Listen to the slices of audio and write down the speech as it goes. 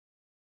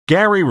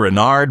Gary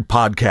Renard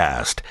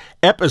Podcast,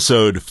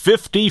 Episode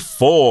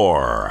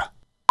 54.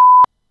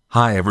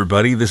 Hi,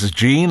 everybody. This is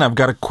Gene. I've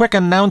got a quick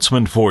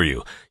announcement for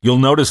you. You'll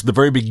notice at the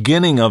very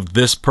beginning of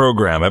this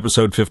program,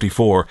 Episode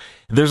 54,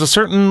 there's a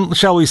certain,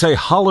 shall we say,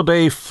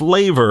 holiday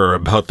flavor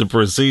about the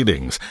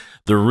proceedings.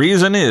 The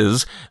reason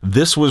is,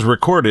 this was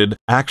recorded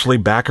actually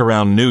back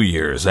around New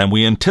Year's, and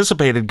we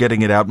anticipated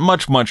getting it out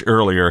much, much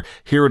earlier.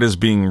 Here it is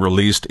being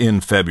released in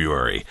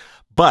February.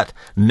 But,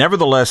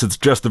 nevertheless, it's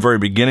just the very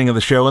beginning of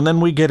the show, and then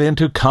we get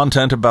into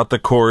content about the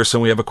course,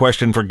 and we have a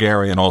question for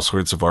Gary and all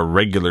sorts of our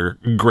regular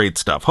great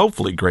stuff,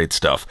 hopefully great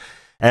stuff.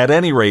 At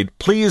any rate,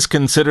 please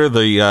consider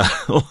the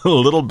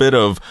little bit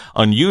of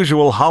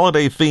unusual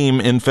holiday theme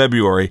in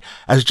February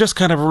as just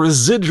kind of a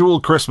residual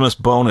Christmas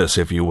bonus,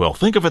 if you will.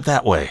 Think of it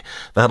that way.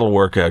 That'll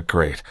work out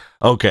great.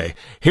 Okay,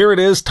 here it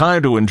is,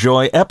 time to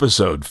enjoy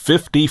Episode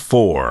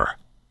 54.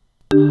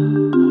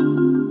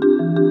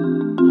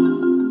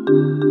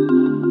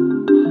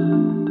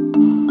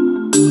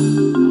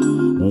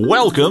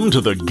 Welcome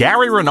to the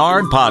Gary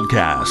Renard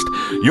Podcast,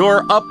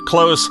 your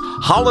up-close,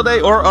 holiday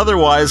or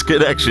otherwise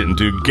connection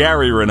to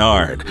Gary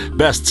Renard,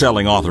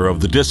 best-selling author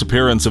of The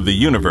Disappearance of the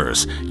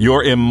Universe,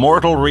 Your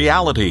Immortal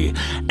Reality,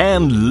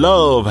 and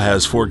Love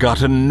Has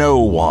Forgotten No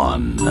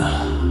One.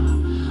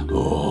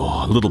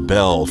 Oh, a little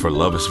bell for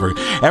Love Has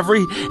Forgotten.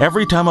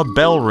 Every time a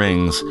bell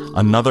rings,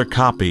 another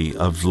copy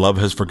of Love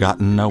Has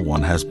Forgotten No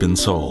One has been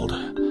sold.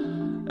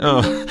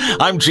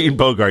 I'm Gene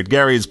Bogart,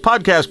 Gary's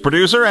podcast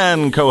producer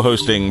and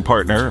co-hosting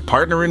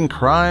partner in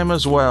crime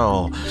as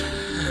well.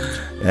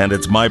 And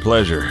it's my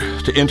pleasure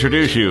to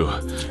introduce you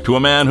to a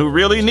man who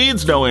really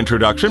needs no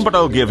introduction, but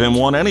I'll give him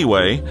one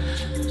anyway.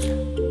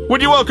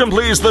 Would you welcome,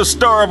 please, the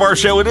star of our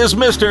show? It is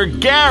Mr.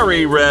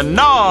 Gary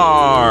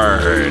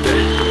Renard.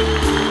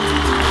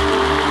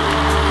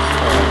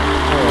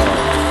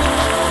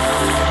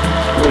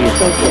 Please,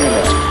 don't stand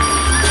up.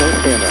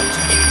 Don't stand up.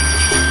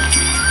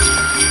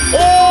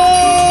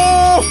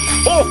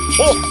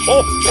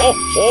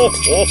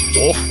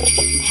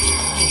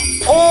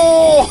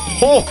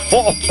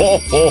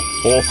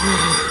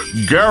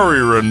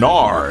 Gary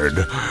Renard.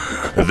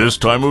 This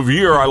time of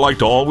year, I like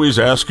to always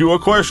ask you a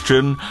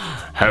question.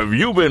 Have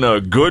you been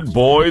a good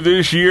boy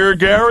this year,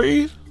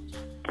 Gary?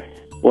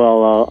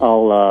 Well,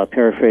 I'll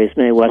paraphrase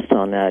Mae West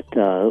on that.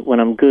 When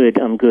I'm good,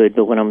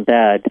 but when I'm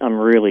bad, I'm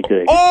really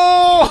good.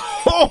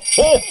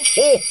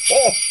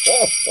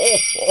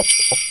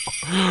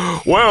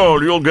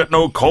 Well, you'll get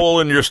no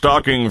coal in your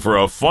stocking for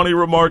a funny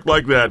remark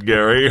like that,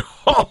 Gary.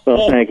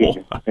 Well, thank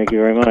you. Thank you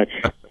very much.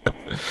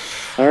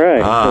 All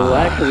right. So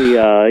actually,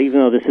 even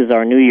though this is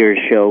our New Year's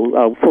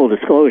show, full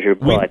disclosure,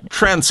 We but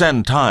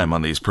transcend time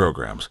on these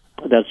programs.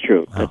 that's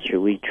true. That's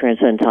true. We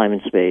transcend time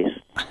and space.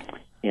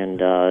 And,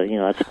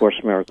 that's A Course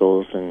in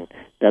Miracles, and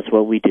that's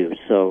what we do.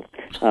 So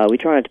we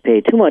try not to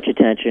pay too much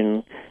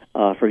attention.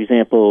 For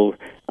example,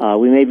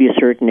 we may be a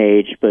certain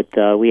age, but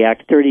we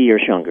act 30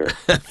 years younger.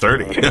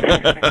 30.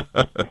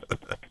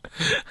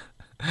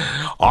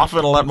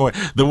 Often a lot more.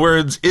 The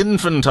words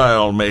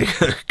infantile may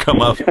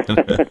come up.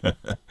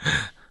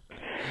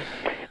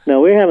 No,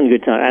 we're having a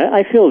good time.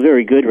 I feel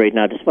very good right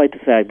now, despite the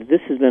fact that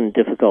this has been a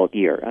difficult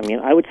year. I mean,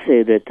 I would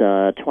say that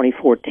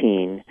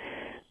 2014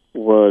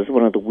 was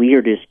one of the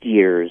weirdest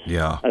years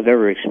I've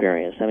ever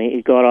experienced. I mean,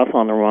 it got off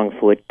on the wrong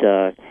foot.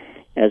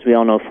 As we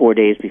all know, 4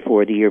 days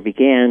before the year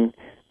began,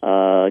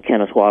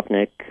 Kenneth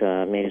Wapnick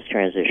made his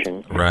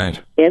transition.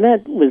 Right. And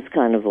that was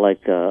kind of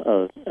like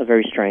a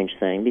very strange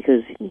thing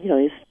because,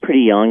 he's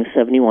pretty young,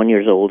 71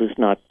 years old, is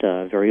not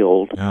very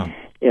old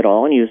at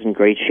all, and he was in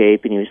great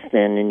shape, and he was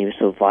thin, and he was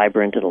so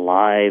vibrant and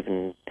alive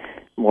and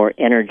more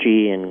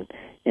energy and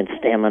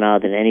stamina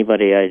than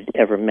anybody I'd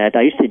ever met.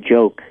 I used to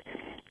joke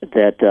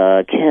that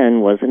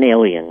Ken was an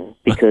alien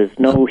because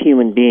no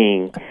human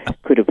being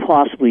could have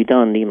possibly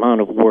done the amount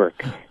of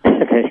work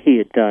that he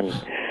had done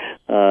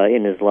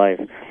in his life.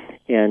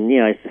 And,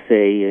 I used to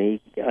say,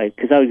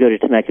 because I would go to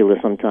Temecula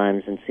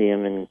sometimes and see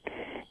him, and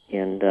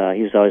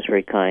he was always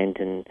very kind,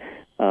 and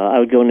I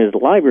would go into the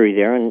library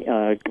there, and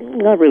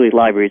not really a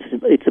library,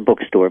 it's a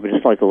bookstore, but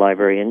it's like a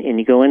library, and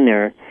you go in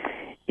there,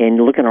 and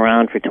you're looking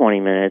around for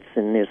 20 minutes,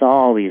 and there's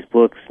all these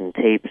books and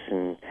tapes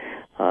and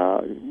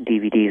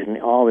DVDs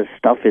and all this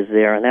stuff is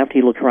there, and after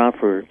you look around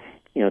for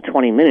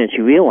 20 minutes,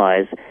 you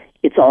realize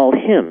it's all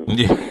him.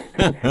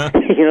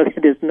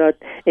 There's not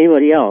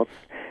anybody else.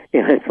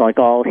 It's like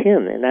all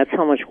him, and that's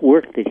how much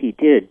work that he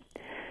did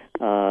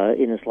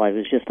in his life. It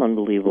was just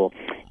unbelievable,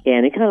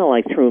 and it kind of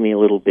like threw me a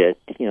little bit.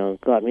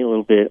 Got me a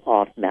little bit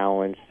off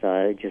balance.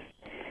 Just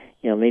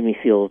made me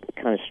feel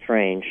kind of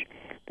strange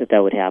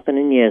that would happen.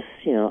 And yes,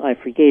 I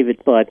forgave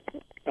it, but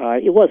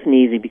it wasn't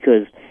easy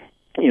because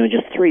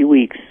just 3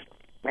 weeks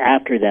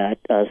after that,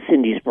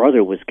 Cindy's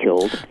brother was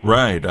killed.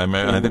 Right.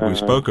 I think we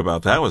spoke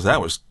about that.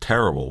 That was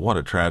terrible. What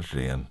a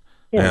tragedy. And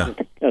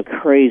a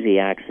crazy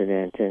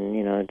accident,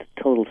 and a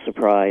total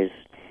surprise.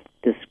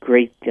 This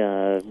great,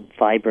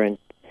 vibrant,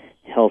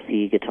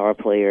 healthy guitar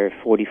player,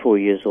 44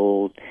 years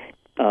old,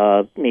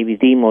 maybe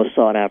the most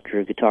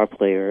sought-after guitar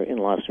player in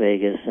Las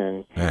Vegas.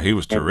 And yeah, he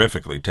was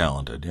terrifically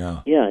talented,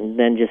 yeah. Yeah, and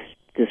then just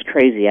this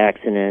crazy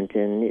accident,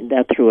 and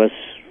that threw us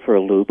for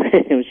a loop.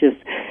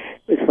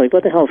 It's like,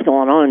 what the hell's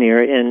going on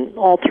here? And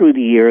all through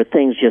the year,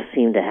 things just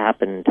seemed to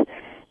happen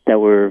that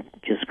were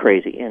just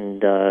crazy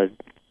and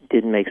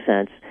didn't make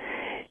sense.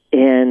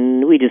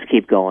 And we just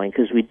keep going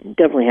because we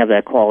definitely have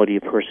that quality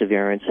of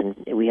perseverance, and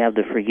we have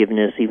the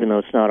forgiveness, even though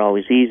it's not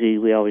always easy.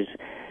 We always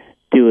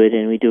do it,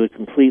 and we do it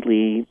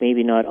completely.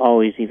 Maybe not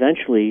always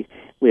eventually,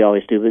 we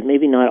always do, but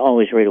maybe not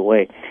always right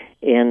away.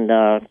 And,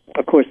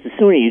 of course, the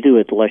sooner you do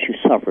it, the less you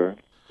suffer.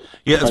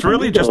 Yeah, it's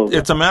really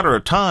it's a matter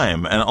of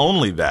time, and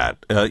only that.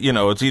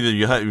 It's either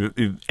you have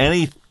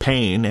any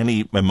pain,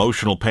 any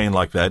emotional pain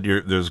like that,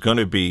 there's going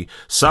to be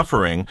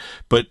suffering,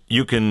 but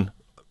you can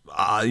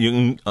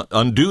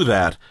undo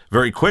that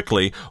very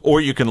quickly,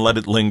 or you can let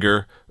it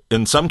linger,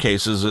 in some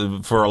cases,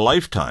 for a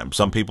lifetime.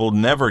 Some people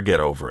never get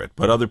over it,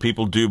 but other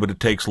people do, but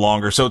it takes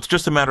longer. So it's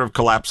just a matter of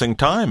collapsing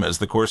time, as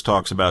the Course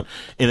talks about.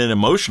 In an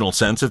emotional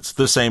sense, it's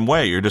the same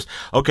way. You're just,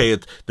 okay,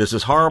 this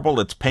is horrible,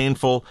 it's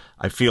painful,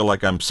 I feel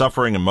like I'm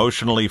suffering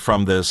emotionally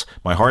from this,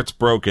 my heart's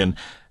broken.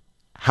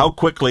 How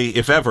quickly,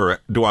 if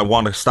ever, do I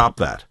want to stop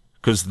that?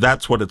 Because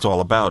that's what it's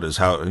all about, is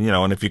how,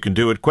 and if you can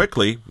do it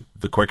quickly,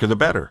 the quicker the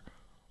better.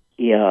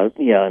 Yeah,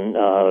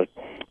 and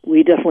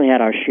we definitely had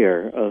our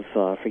share of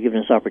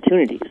forgiveness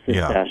opportunities this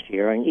past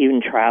year, and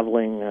even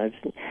traveling.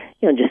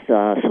 Just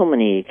so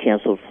many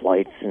canceled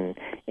flights and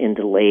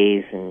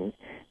delays and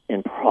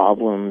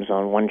problems.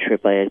 On one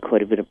trip, I had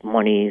quite a bit of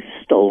money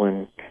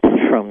stolen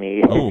from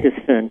me. Oh.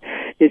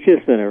 It's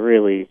just been a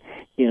really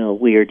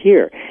weird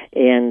year,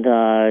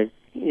 and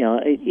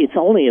it's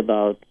only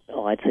about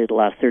I'd say the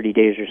last 30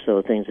 days or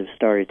so things have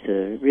started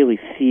to really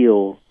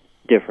feel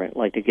different,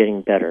 like they're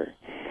getting better.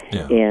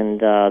 Yeah. And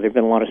there have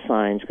been a lot of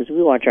signs, because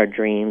we watch our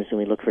dreams and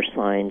we look for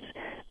signs,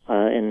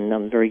 and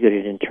I'm very good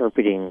at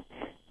interpreting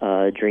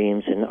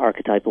dreams and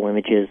archetypal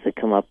images that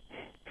come up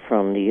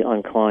from the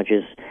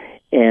unconscious,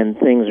 and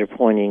things are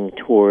pointing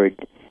toward,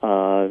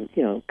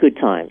 good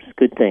times,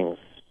 good things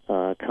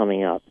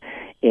coming up.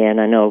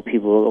 And I know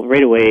people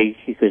right away,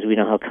 because we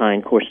know how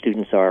kind Course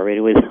students are, right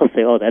away they'll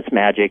say, oh, that's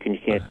magic, and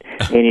you can't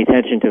pay any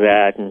attention to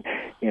that, and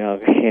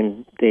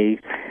they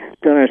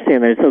don't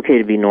understand that it's okay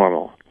to be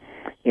normal.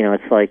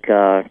 It's like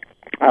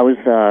I was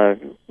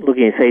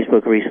looking at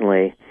Facebook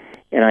recently,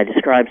 and I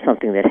described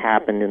something that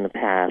happened in the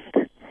past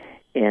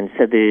and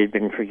said that it had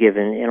been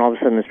forgiven, and all of a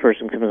sudden this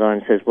person comes on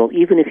and says, well,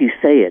 even if you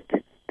say it,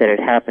 that it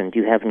happened,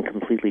 you haven't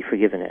completely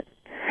forgiven it.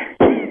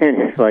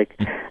 And it's like,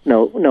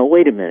 no,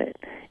 wait a minute.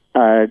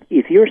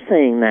 If you're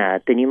saying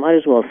that, then you might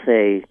as well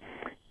say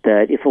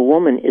that if a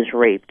woman is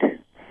raped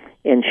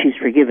and she's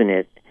forgiven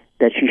it,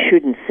 that she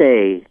shouldn't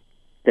say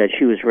that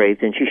she was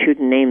raped, and she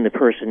shouldn't name the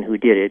person who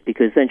did it,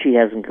 because then she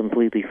hasn't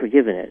completely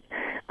forgiven it.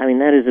 I mean,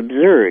 that is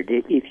absurd.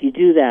 If you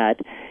do that,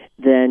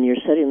 then you're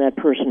setting that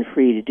person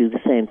free to do the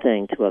same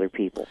thing to other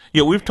people.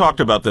 Yeah, we've talked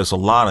about this a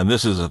lot, and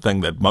this is a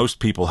thing that most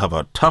people have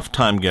a tough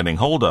time getting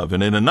hold of.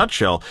 And in a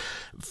nutshell,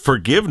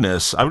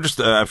 forgiveness, I was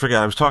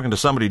talking to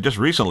somebody just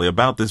recently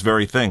about this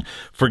very thing.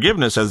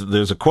 Forgiveness,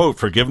 there's a quote,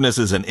 forgiveness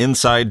is an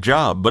inside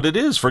job, but it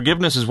is.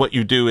 Forgiveness is what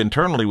you do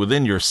internally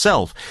within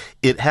yourself.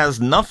 It has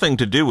nothing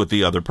to do with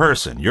the other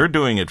person. You're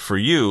doing it for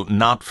you,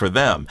 not for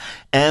them.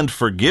 And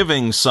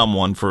forgiving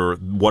someone for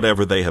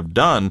whatever they have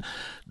done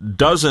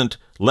doesn't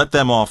let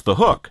them off the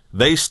hook.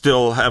 They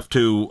still have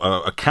to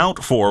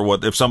account for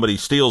what, if somebody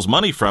steals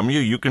money from you,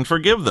 you can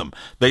forgive them.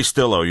 They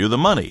still owe you the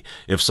money.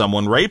 If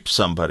someone rapes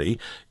somebody,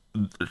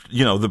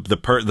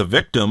 the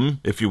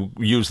victim, if you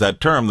use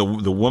that term,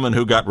 the woman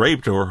who got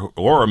raped,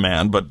 or a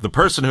man, but the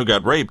person who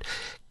got raped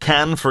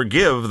can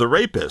forgive the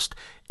rapist.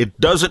 It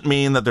doesn't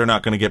mean that they're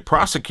not going to get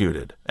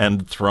prosecuted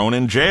and thrown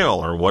in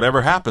jail or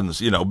whatever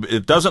happens.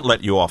 It doesn't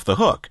let you off the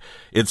hook.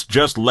 It's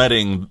just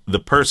letting the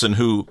person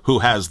who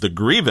has the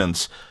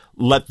grievance,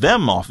 let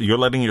them off. You're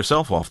letting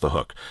yourself off the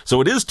hook.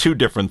 So it is two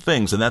different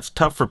things, and that's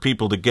tough for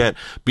people to get,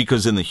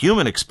 because in the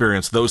human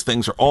experience, those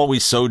things are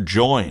always so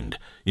joined.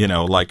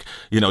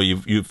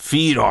 You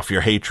feed off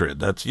your hatred.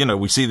 That's,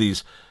 we see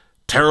these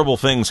terrible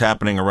things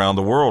happening around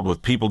the world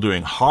with people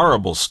doing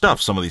horrible stuff,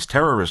 some of these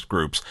terrorist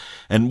groups.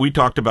 And we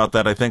talked about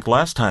that, I think,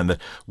 last time, that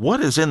what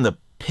is in the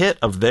pit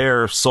of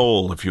their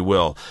soul, if you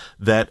will,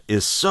 that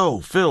is so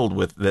filled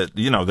with that,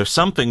 there's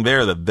something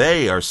there that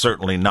they are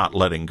certainly not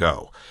letting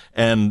go.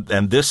 And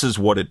this is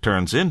what it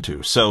turns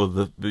into.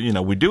 So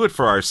we do it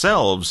for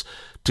ourselves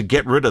to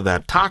get rid of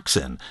that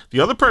toxin. The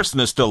other person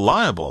is still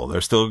liable.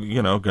 They're still,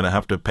 going to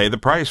have to pay the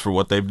price for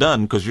what they've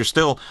done, because you're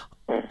still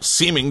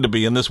seeming to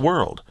be in this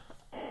world.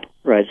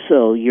 Right,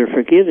 so you're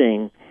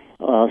forgiving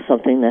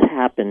something that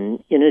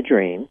happened in a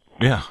dream.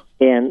 Yeah.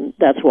 And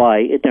that's why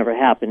it never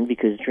happened,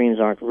 because dreams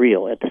aren't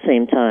real. At the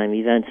same time,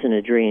 events in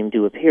a dream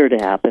do appear to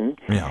happen.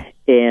 Yeah.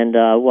 And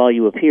while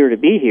you appear to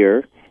be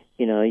here,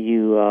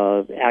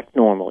 you act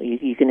normal.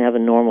 You can have a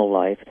normal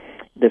life.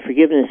 The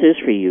forgiveness is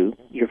for you.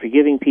 You're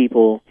forgiving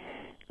people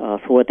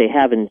for what they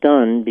haven't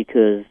done,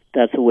 because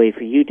that's a way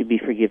for you to be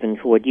forgiven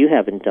for what you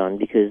haven't done,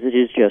 because it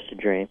is just a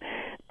dream.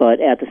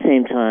 But at the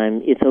same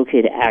time, it's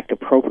okay to act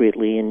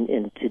appropriately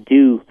and to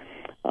do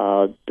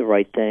the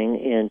right thing,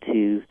 and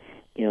to,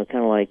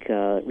 kind of like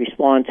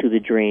respond to the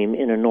dream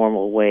in a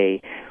normal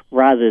way,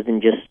 rather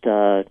than just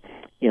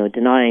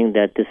denying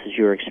that this is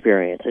your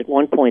experience. At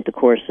one point, the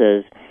Course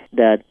says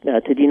that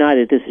to deny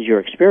that this is your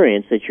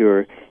experience, that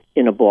you're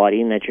in a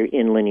body and that you're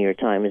in linear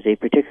time, is a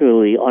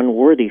particularly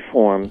unworthy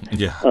form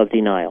of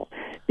denial,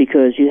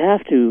 because you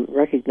have to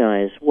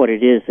recognize what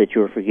it is that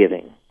you're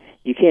forgiving.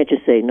 You can't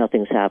just say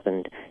nothing's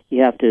happened.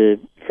 You have to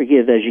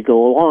forgive as you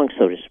go along,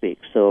 so to speak.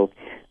 So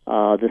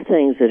the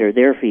things that are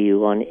there for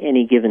you on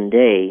any given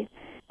day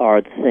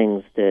are the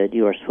things that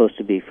you are supposed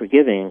to be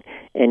forgiving,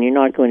 and you're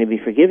not going to be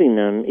forgiving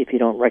them if you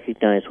don't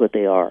recognize what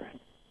they are.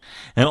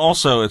 And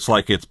also, it's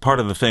like it's part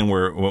of the thing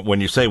where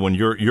when you say when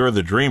you're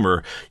the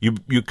dreamer,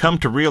 you come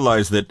to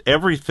realize that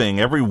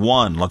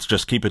everyone, let's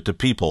just keep it to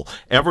people,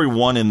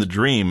 everyone in the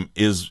dream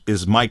is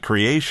my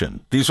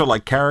creation. These are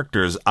like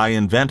characters I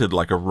invented,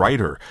 like a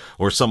writer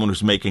or someone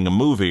who's making a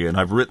movie, and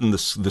I've written the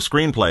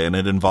screenplay, and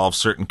it involves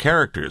certain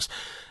characters.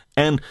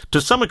 And to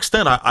some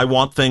extent, I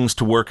want things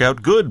to work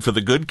out good for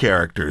the good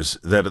characters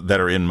that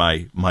are in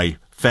my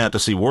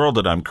fantasy world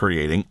that I'm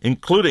creating,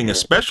 including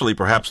especially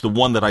perhaps the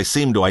one that I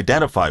seem to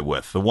identify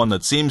with, the one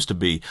that seems to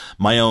be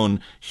my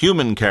own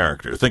human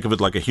character. Think of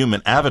it like a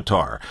human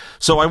avatar.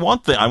 So I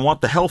want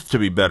the health to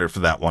be better for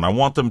that one. I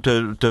want them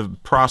to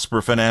prosper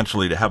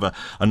financially, to have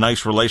a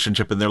nice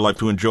relationship in their life,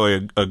 to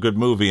enjoy a good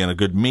movie and a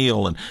good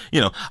meal. And,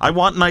 I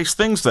want nice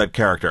things for that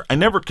character. I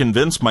never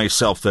convince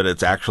myself that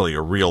it's actually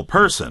a real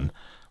person,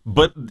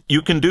 but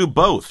you can do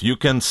both. You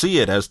can see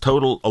it as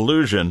total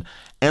illusion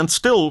and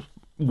still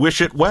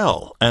wish it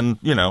well. And,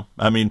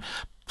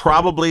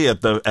 probably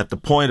at the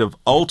point of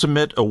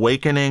ultimate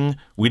awakening,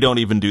 we don't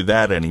even do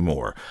that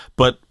anymore.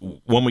 But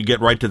when we get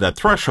right to that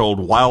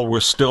threshold, while we're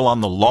still on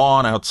the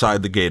lawn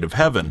outside the gate of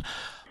heaven,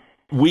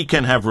 we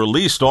can have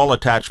released all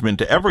attachment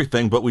to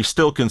everything, but we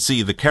still can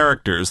see the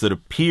characters that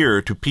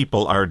appear to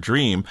people our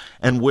dream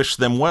and wish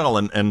them well.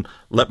 And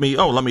let me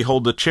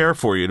hold the chair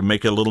for you to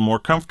make it a little more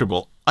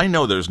comfortable. I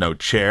know there's no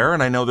chair,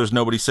 and I know there's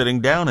nobody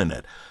sitting down in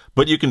it.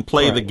 But you can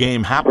play the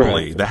game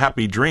happily. Right. The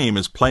happy dream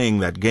is playing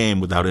that game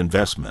without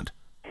investment.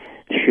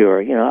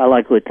 Sure. I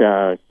like what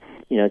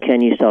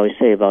Ken used to always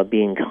say about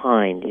being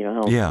kind,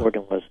 how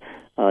important it was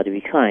to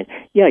be kind.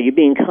 Yeah, you're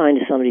being kind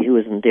to somebody who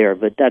isn't there,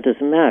 but that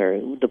doesn't matter.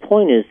 The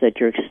point is that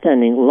you're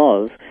extending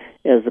love,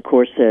 as the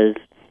Course says,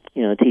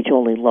 teach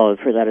only love,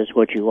 for that is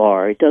what you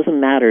are. It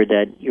doesn't matter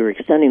that you're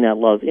extending that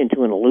love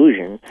into an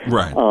illusion.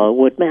 Right.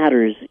 What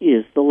matters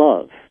is the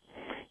love.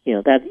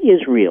 That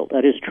is real.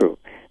 That is true.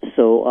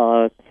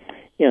 So,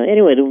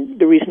 anyway,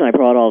 the reason I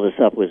brought all this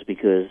up was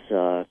because,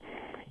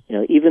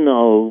 even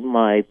though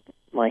my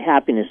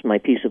happiness, my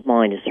peace of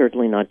mind is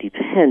certainly not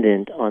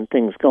dependent on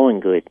things going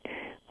good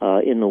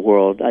in the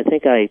world, I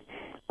think I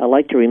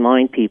like to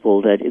remind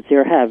people that if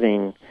they're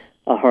having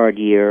a hard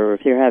year, or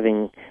if they're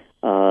having,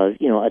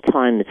 a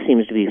time that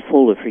seems to be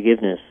full of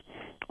forgiveness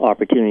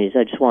opportunities,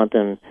 I just want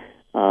them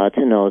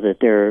to know that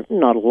they're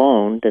not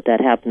alone,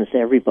 that happens to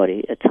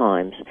everybody at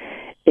times.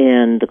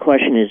 And the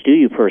question is, do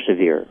you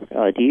persevere?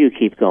 Do you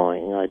keep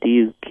going? Do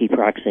you keep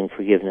practicing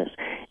forgiveness?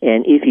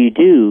 And if you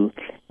do,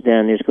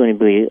 then there's going to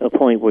be a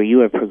point where you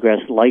have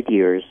progressed light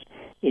years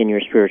in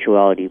your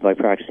spirituality by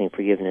practicing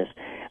forgiveness,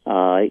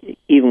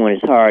 even when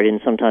it's hard,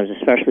 and sometimes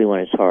especially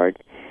when it's hard.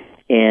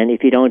 And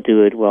if you don't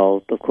do it,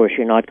 well, of course,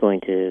 you're not going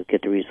to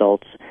get the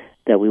results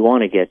that we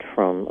want to get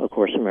from A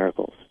Course in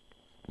Miracles.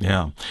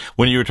 Yeah.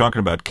 When you were talking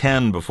about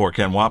Ken before,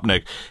 Ken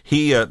Wapnick,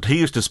 he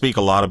used to speak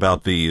a lot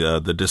about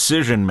the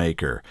decision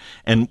maker.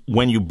 And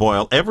when you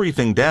boil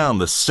everything down,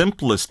 the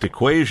simplest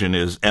equation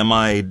is, am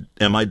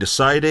I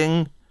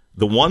deciding?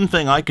 The one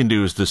thing I can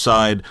do is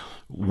decide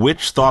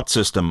which thought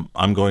system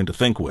I'm going to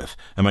think with.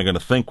 Am I going to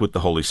think with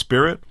the Holy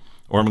Spirit,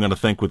 or am I going to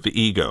think with the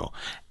ego?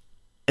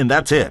 And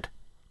that's it.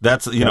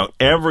 That's,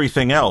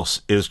 everything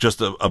else is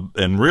just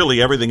and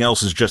really everything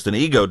else is just an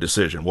ego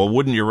decision. Well,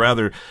 wouldn't you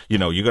rather,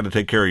 you got to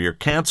take care of your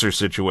cancer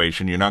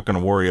situation. You're not going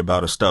to worry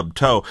about a stubbed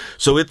toe.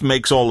 So it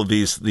makes all of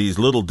these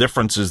little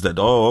differences that,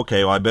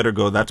 I better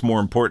go. That's more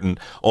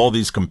important. All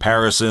these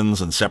comparisons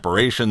and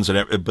separations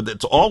but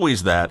it's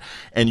always that.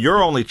 And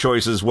your only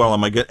choice is, well,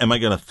 am I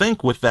going to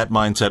think with that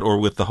mindset or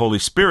with the Holy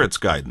Spirit's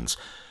guidance?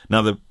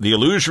 Now, the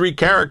illusory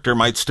character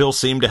might still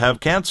seem to have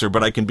cancer,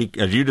 but I can be,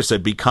 as you just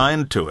said, be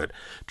kind to it,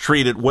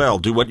 treat it well,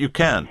 do what you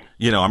can.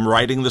 I'm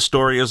writing the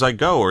story as I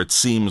go, or it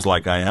seems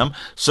like I am,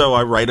 so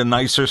I write a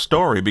nicer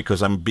story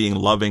because I'm being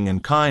loving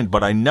and kind,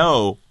 but I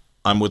know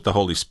I'm with the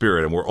Holy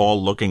Spirit, and we're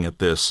all looking at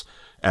this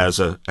as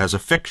a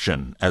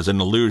fiction, as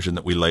an illusion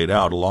that we laid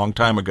out a long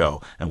time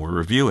ago, and we're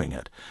reviewing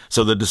it.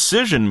 So the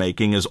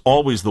decision-making is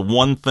always the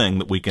one thing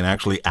that we can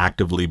actually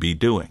actively be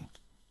doing.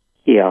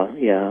 Yeah,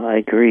 I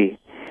agree.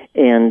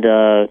 And,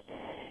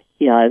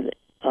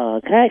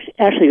 I've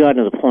actually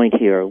gotten to the point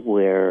here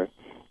where,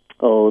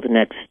 the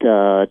next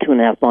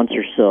 2.5 months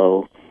or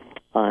so,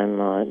 I'm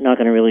not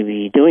going to really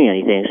be doing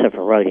anything except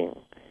for writing.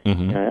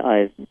 Mm-hmm.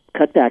 I've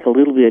cut back a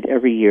little bit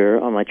every year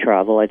on my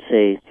travel. I'd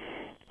say,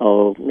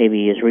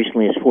 maybe as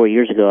recently as 4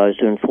 years ago, I was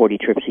doing 40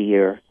 trips a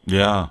year.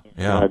 Yeah.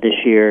 This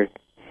year,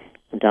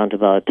 I'm down to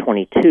about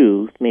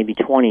 22, maybe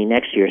 20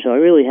 next year. So I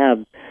really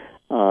have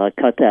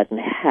cut that in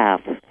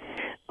half,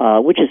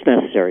 which is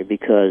necessary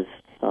because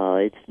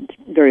it's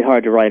very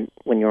hard to write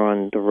when you're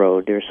on the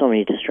road. There are so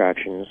many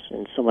distractions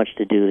and so much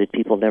to do that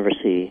people never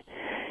see.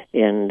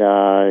 And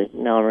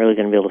now I'm really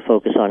going to be able to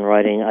focus on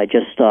writing. I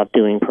just stopped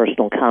doing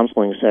personal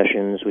counseling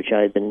sessions, which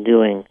I had been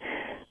doing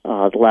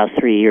the last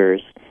 3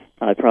 years.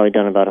 I've probably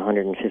done about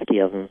 150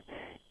 of them.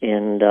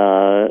 And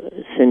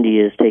Cindy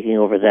is taking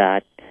over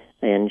that,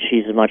 and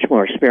she's a much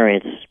more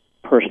experienced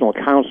personal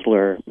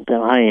counselor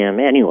than I am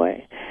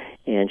anyway.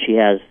 And she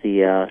has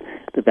the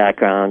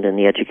background and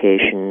the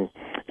education,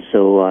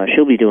 so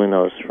she'll be doing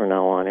those from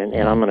now on. And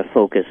I'm going to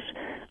focus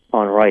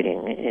on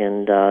writing,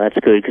 and that's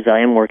good because I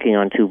am working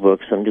on 2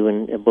 books. I'm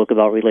doing a book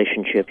about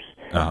relationships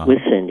with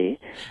Cindy,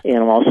 and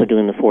I'm also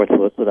doing the 4th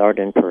book with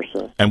Arden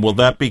Persa. And will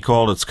that be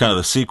called, it's kind of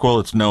the sequel,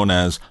 it's known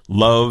as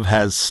Love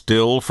Has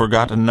Still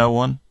Forgotten No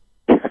One?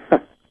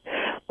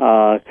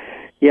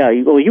 Yeah,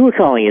 you were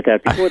calling it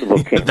that before the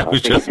book came out. That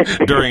was just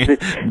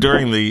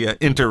during the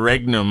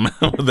interregnum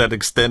that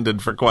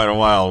extended for quite a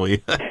while.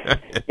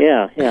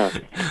 Yeah.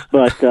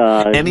 But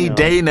any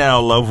day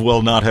now, love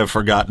will not have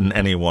forgotten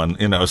anyone.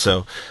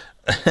 So.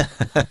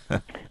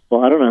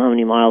 Well, I don't know how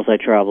many miles I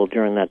traveled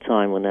during that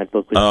time when that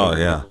book was. Oh,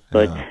 yeah.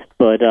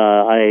 But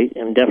I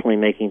am definitely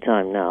making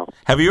time now.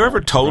 Have you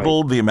ever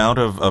totaled the amount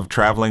of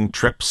traveling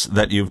trips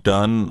that you've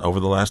done over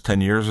the last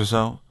 10 years or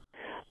so?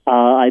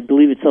 I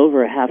believe it's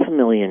over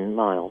 500,000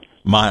 miles.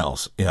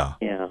 Miles, yeah.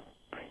 Yeah.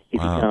 If you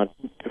count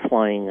the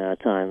flying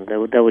time. That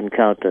wouldn't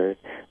count the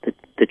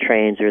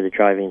trains or the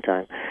driving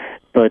time.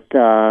 But,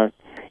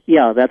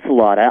 yeah, that's a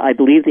lot. I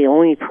believe the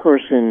only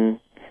person,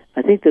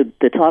 I think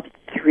the top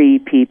 3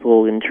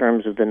 people in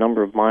terms of the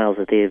number of miles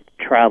that they have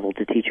traveled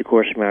to teach A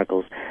Course in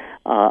Miracles,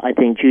 I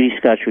think Judy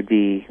Scotch would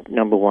be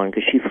number 1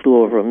 because she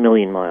flew over 1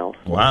 million miles.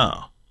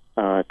 Wow.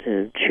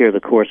 To share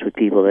the Course with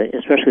people,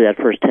 especially that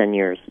first 10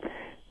 years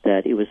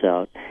that it was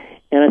out.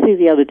 And I think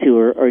the other 2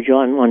 are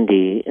John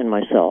Mundy and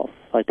myself.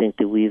 I think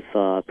that we've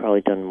probably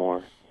done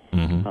more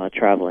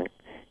traveling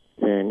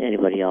than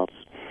anybody else.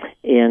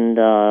 And,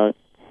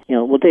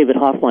 David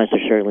Hoffmeister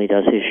certainly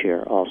does his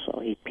share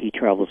also. He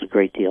travels a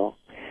great deal.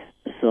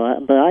 So,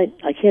 but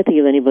I can't think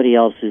of anybody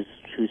else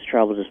who's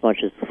traveled as much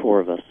as the 4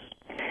 of us.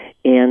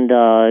 And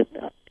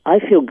I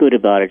feel good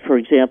about it. For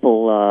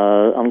example,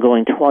 I'm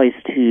going twice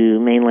to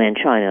mainland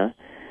China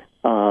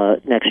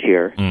next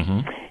year.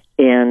 Mm-hmm.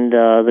 And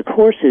the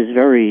Course is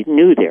very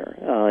new there.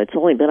 It's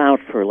only been out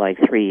for like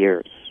 3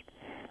 years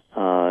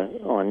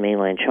on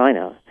mainland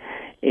China.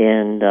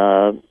 And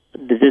the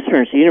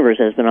Disappearance of the Universe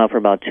has been out for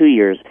about 2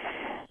 years.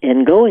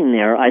 And going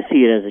there, I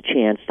see it as a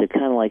chance to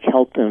kind of like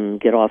help them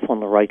get off on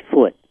the right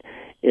foot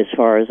as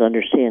far as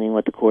understanding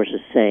what the Course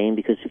is saying,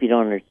 because if you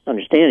don't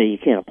understand it, you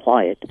can't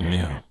apply it.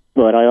 Yeah.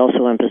 But I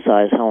also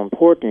emphasize how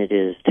important it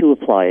is to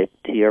apply it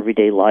to your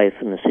everyday life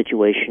and the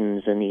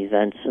situations and the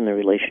events and the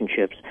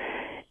relationships.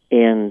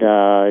 And,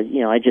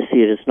 I just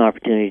see it as an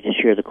opportunity to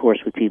share the Course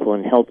with people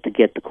and help to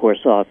get the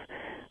Course off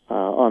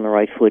on the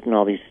right foot in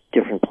all these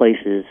different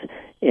places.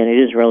 And it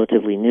is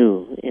relatively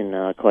new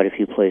in quite a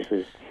few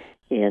places.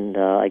 And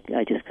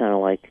I just kind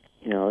of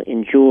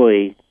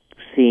enjoy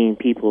seeing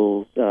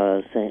people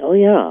saying, "Oh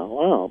yeah,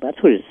 wow,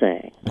 that's what it's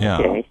saying." Yeah.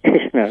 Okay.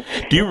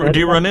 Do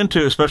you run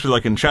into, especially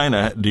like in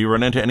China, do you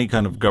run into any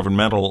kind of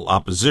governmental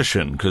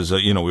opposition? Because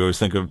we always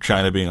think of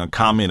China being a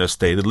communist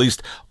state. At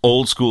least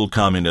old school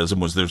communism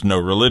was there's no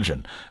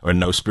religion or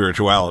no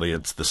spirituality.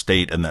 It's the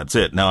state and that's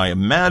it. Now I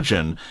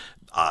imagine.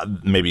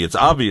 Maybe it's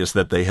obvious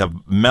that they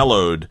have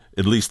mellowed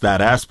at least that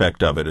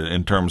aspect of it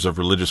in terms of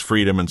religious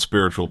freedom and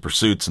spiritual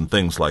pursuits and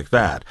things like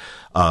that.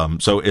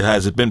 So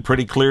has it been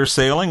pretty clear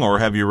sailing, or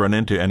have you run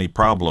into any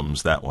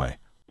problems that way?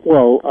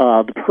 Well,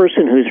 the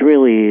person who's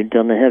really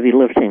done the heavy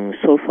lifting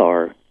so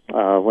far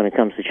when it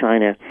comes to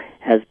China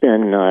has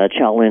been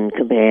Shaolin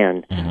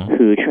Kaban,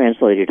 who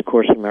translated A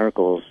Course in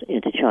Miracles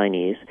into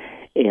Chinese.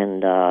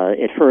 And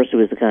at first it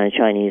was the kind of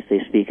Chinese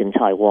they speak in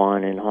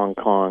Taiwan and Hong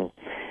Kong.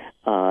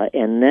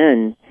 And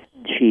then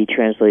she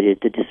translated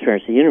The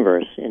Disappearance of the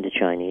Universe into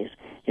Chinese,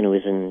 and it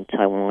was in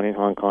Taiwan and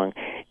Hong Kong.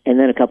 And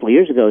then a couple of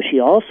years ago, she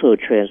also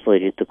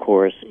translated the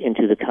Course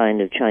into the kind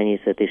of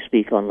Chinese that they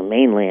speak on the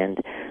mainland,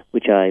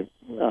 which I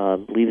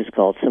believe is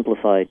called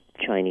Simplified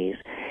Chinese.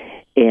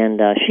 And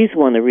she's the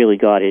one that really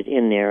got it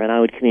in there, and I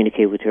would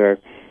communicate with her.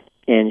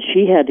 And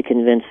she had to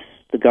convince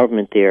the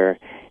government there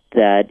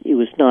that it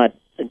was not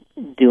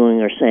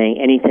doing or saying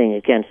anything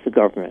against the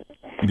government.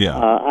 Yeah.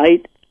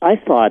 I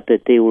thought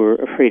that they were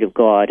afraid of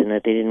God and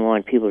that they didn't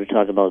want people to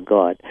talk about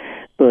God.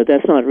 But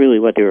that's not really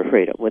what they were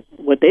afraid of.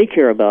 What they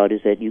care about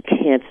is that you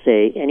can't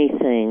say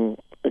anything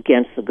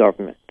against the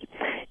government.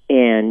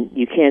 And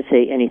you can't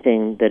say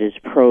anything that is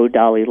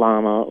pro-Dalai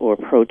Lama or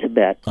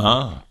pro-Tibet.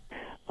 Ah.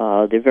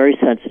 they're very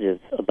sensitive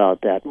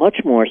about that,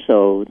 much more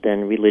so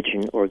than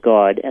religion or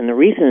God. And the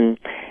reason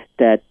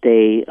that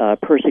they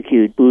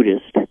persecute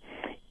Buddhists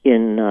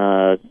in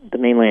the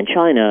mainland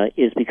China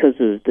is because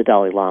of the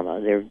Dalai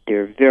Lama.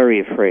 They're very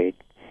afraid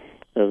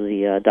of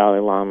the Dalai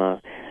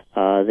Lama.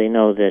 They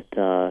know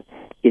that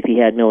if he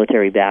had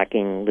military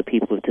backing, the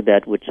people of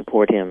Tibet would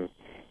support him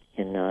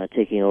in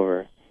taking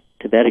over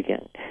Tibet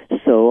again.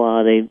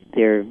 So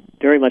they're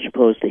very much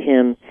opposed to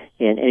him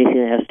and anything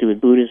that has to do with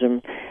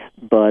Buddhism,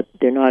 but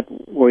they're not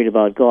worried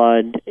about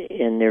God,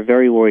 and they're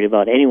very worried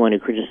about anyone who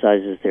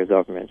criticizes their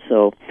government.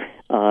 So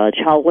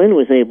Chao Lin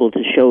was able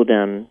to show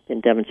them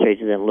and demonstrate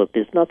to them, look,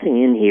 there's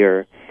nothing in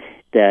here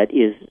that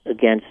is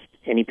against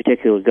any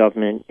particular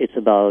government. It's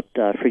about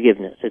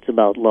forgiveness. It's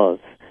about love,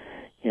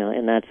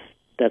 and that's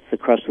the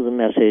crux of the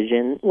message.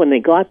 And when they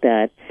got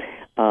that,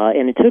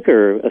 and it took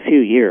her a few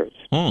years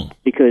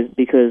because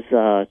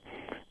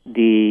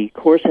the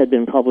course had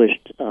been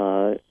published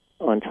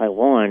on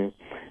Taiwan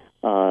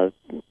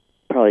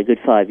probably a good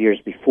 5 years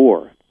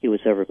before it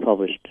was ever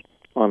published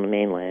on the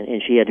mainland,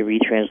 and she had to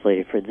retranslate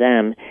it for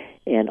them,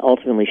 and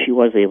ultimately she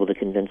was able to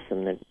convince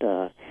them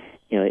that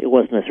it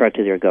wasn't a threat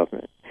to their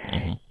government.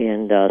 Mm-hmm.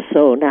 And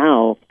so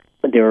now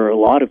there are a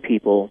lot of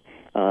people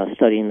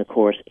studying the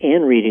course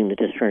and reading The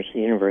Disappearance of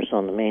the Universe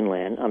on the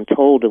mainland. I'm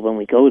told that when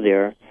we go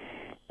there,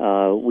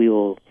 we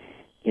will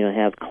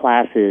have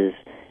classes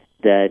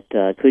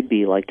that could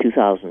be like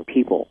 2,000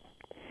 people,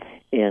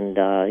 and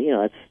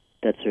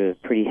that's a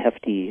pretty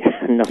hefty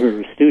number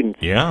of students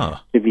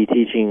to be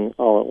teaching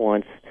all at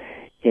once.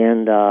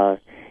 And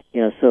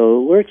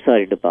so we're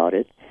excited about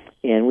it,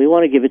 and we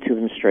want to give it to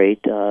them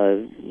straight.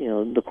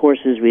 The course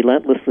is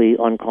relentlessly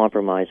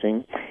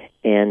uncompromising,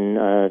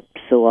 and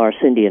so are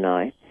Cindy and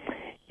I,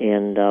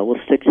 and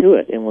we'll stick to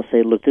it, and we'll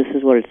say, look, this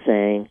is what it's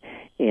saying.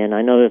 And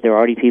I know that there are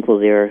already people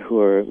there who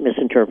are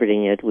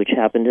misinterpreting it, which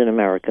happened in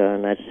America,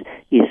 and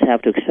you just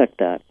have to accept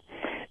that.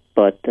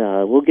 But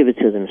we'll give it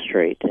to them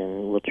straight,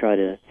 and we'll try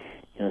to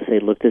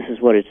say, look, this is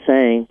what it's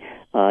saying.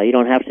 You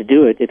don't have to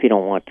do it if you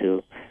don't want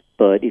to,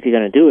 but if you're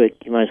going to do it,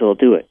 you might as well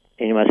do it,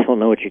 and you might as well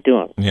know what you're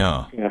doing.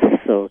 Yeah.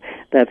 So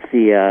that's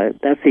the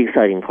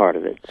exciting part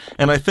of it.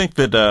 And I think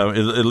that,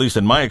 at least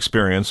in my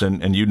experience,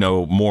 and you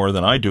know more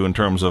than I do in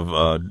terms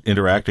of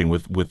interacting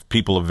with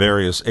people of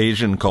various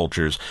Asian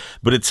cultures,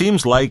 but it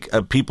seems like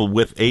people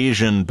with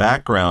Asian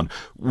background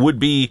would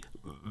be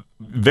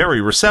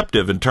very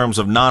receptive in terms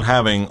of not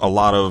having a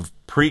lot of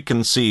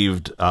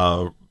preconceived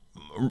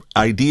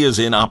ideas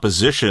in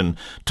opposition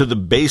to the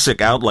basic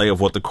outlay of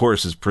what the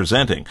course is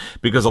presenting,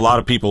 because a lot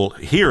of people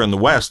here in the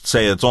West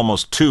say it's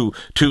almost too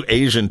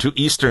Asian, too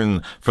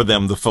Eastern for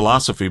them, the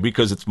philosophy,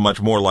 because it's much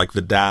more like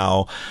the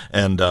Tao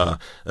and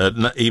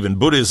even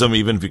Buddhism.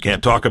 Even if you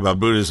can't talk about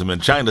Buddhism in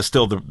China,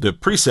 still the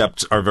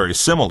precepts are very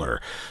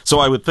similar. So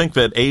I would think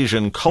that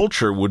Asian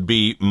culture would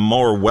be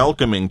more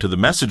welcoming to the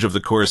message of the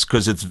course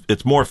because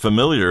it's more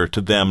familiar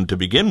to them to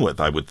begin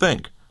with, I would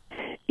think.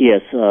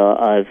 Yes,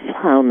 I've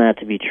found that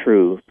to be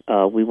true.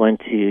 We went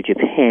to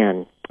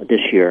Japan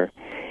this year,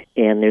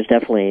 and there's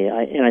definitely,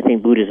 and I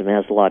think Buddhism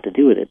has a lot to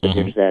do with it, but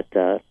there's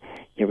that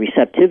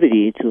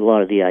receptivity to a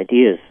lot of the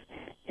ideas.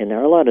 And there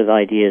are a lot of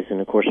ideas in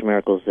the Course in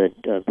Miracles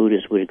that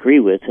Buddhists would agree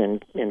with,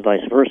 and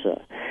vice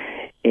versa.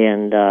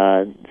 And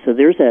so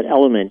there's that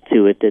element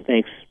to it that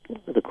makes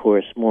the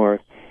Course more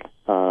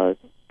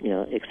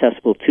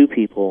accessible to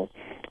people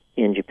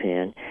in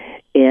Japan.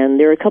 And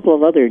there are a couple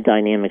of other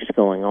dynamics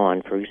going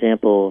on. For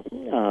example,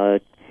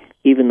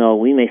 even though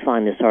we may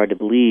find this hard to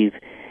believe,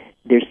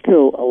 there's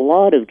still a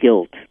lot of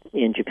guilt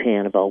in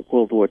Japan about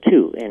World War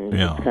II, and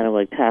it's kind of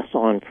like passed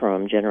on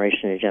from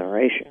generation to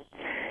generation.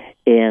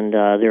 And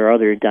there are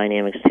other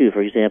dynamics, too.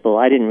 For example,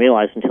 I didn't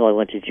realize until I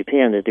went to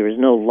Japan that there was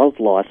no love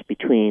lost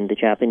between the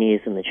Japanese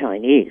and the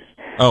Chinese.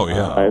 Oh,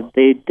 yeah.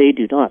 They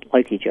do not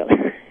like each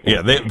other.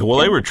 Yeah, they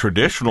were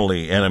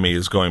traditionally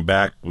enemies going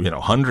back,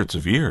 hundreds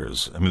of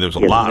years. I mean, there's a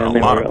lot of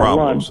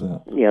problems.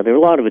 There were a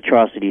lot of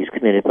atrocities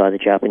committed by the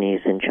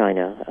Japanese in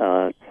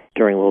China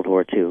during World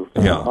War II.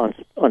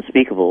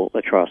 Unspeakable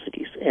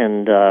atrocities.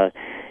 And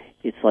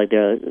it's like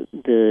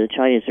the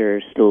Chinese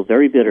are still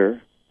very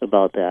bitter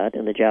about that,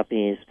 and the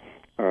Japanese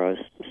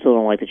still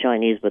don't like the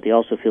Chinese, but they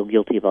also feel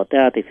guilty about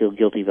that. They feel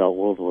guilty about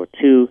World War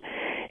II.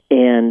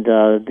 And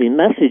the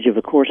message of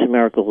A Course in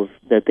Miracles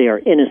that they are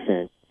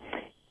innocent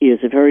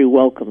is a very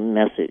welcome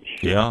message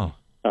to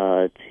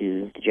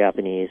the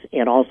Japanese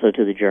and also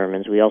to the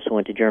Germans. We also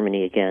went to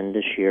Germany again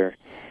this year.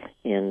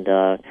 And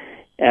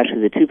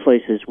actually the two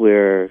places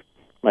where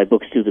my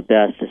books do the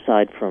best,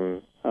 aside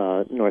from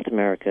North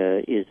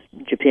America, is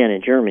Japan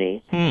and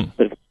Germany.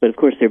 But of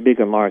course they're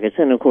bigger markets,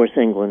 and of course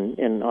England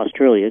and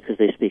Australia because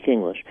they speak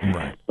English.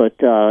 Right.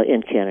 But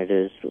and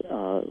Canada is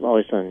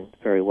always done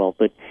very well.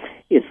 But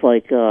it's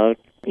like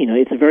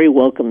it's a very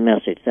welcome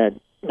message, that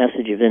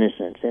message of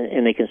innocence,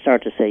 and they can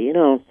start to say,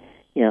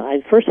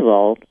 first of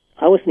all,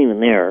 I wasn't even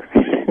there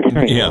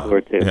during World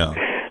War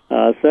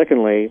II.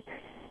 Secondly,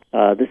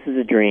 this is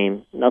a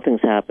dream,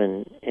 nothing's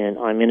happened, and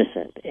I'm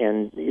innocent.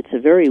 And it's a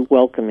very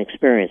welcome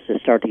experience to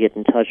start to get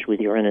in touch with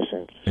your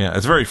innocence. Yeah,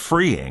 it's very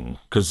freeing,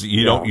 because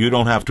you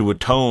don't have to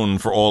atone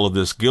for all of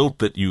this guilt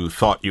that you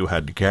thought you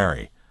had to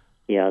carry.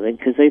 Yeah,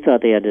 because they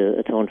thought they had to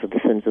atone for the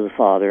sins of the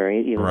father,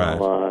 even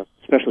though,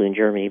 especially in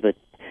Germany. But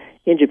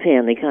in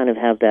Japan, they kind of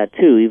have that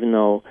too, even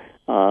though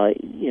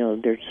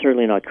they're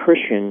certainly not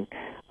Christian.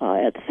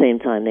 At the same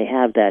time, they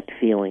have that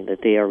feeling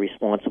that they are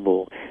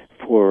responsible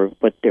for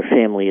what their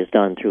family has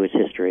done through its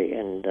history.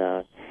 And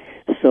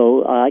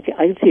so I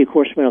can see A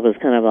Course in Miracles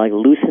as kind of like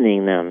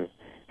loosening them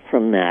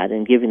from that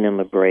and giving them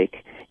a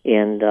break.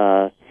 And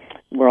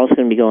we're also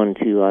going to be going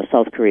to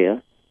South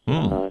Korea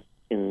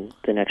in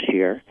the next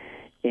year,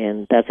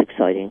 and that's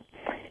exciting.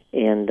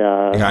 And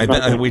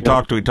we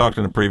talked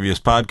in a previous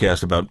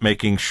podcast about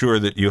making sure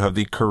that you have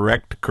the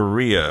correct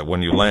Korea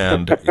when you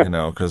land,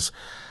 because...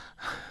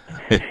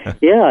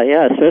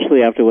 yeah,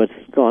 especially after what's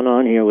gone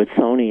on here with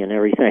Sony and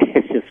everything.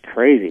 It's just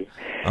crazy.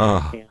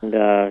 And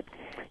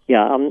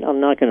I'm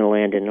not going to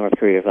land in North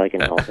Korea if I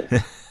can help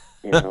it.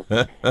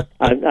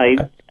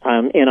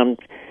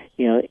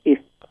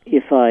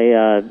 If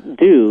I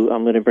do,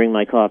 I'm going to bring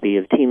my copy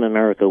of Team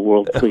America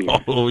World Police.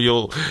 Oh,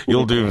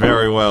 you'll do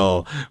very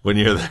well when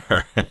you're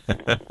there.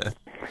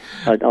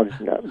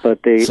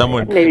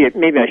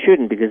 Maybe I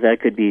shouldn't, because that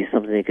could be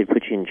something that could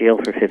put you in jail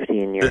for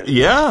 15 years.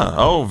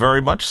 Yeah,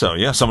 very much so.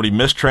 Yeah, somebody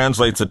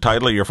mistranslates the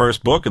title of your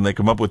first book, and they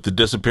come up with The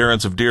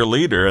Disappearance of Dear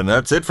Leader, and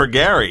that's it for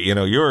Gary.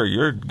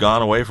 You're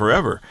gone away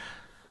forever.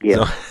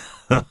 Yeah.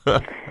 So.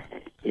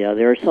 Yeah,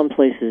 there are some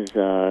places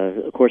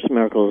A Course in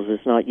Miracles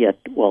is not yet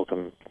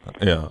welcome.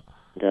 Yeah.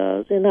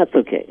 And that's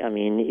okay. I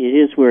mean, it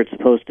is where it's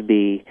supposed to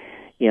be.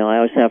 I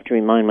always have to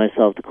remind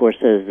myself, the Course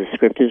says the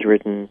script is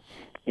written.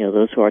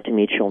 Those who are to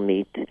meet shall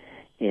meet.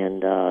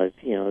 And,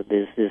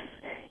 there's this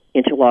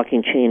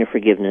interlocking chain of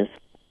forgiveness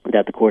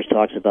that the Course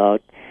talks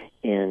about.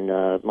 And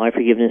my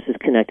forgiveness is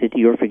connected to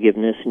your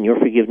forgiveness, and your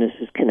forgiveness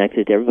is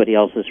connected to everybody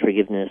else's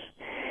forgiveness.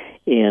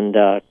 And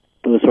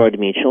those who are to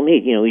meet shall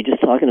meet. We were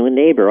just talking to a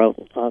neighbor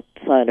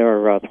outside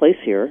our place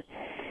here,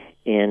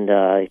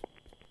 and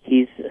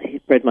he's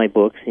read my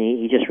books, and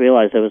he just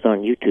realized I was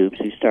on YouTube,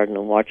 so he's starting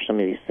to watch some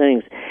of these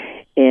things.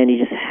 And he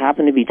just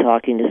happened to be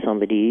talking to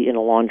somebody in a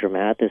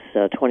laundromat, this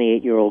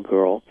 28-year-old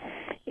girl,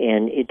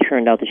 and it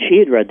turned out that she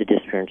had read The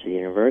Disappearance of the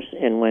Universe.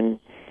 And when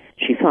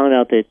she found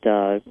out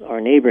that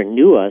our neighbor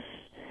knew us,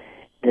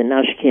 then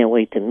now she can't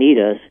wait to meet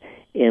us.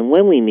 And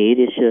when we meet,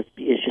 it's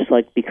just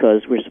like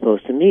because we're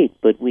supposed to meet.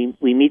 But we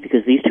meet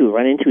because these two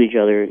run into each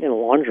other in a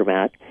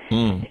laundromat,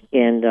 and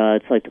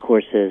it's like the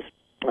Course says,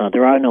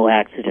 there are no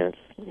accidents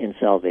in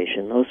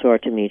salvation. Those who are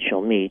to meet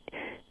shall meet,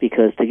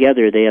 because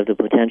together they have the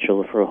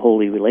potential for a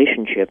holy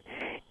relationship.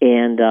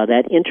 And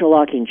that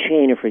interlocking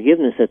chain of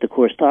forgiveness that the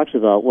Course talks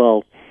about,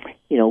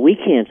 we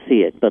can't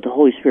see it, but the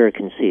Holy Spirit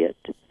can see it.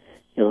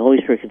 The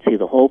Holy Spirit can see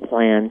the whole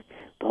plan.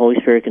 The Holy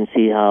Spirit can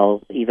see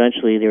how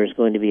eventually there's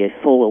going to be a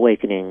full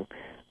awakening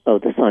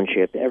of the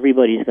sonship.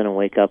 Everybody's going to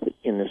wake up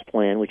in this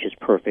plan, which is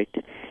perfect.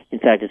 In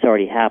fact, it's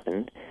already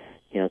happened,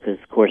 because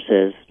the Course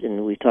says,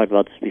 and we've talked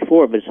about this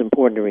before, but it's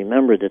important to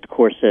remember that the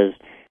Course says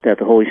that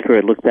the Holy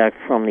Spirit looked back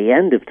from the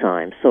end of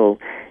time. So,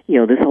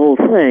 this whole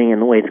thing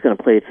and the way it's going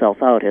to play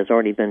itself out has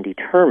already been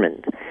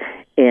determined.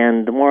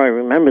 And the more I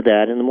remember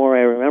that, and the more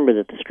I remember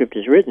that the script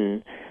is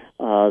written,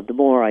 the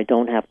more I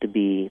don't have to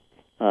be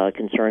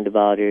concerned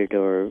about it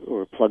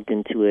or plugged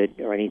into it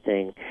or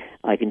anything.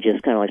 I can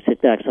just kind of like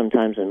sit back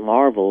sometimes and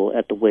marvel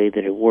at the way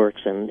that it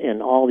works,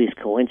 and all these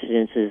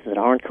coincidences that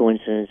aren't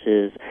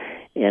coincidences,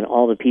 and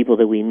all the people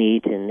that we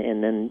meet,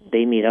 and then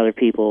they meet other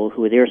people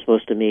who they're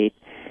supposed to meet.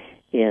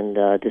 And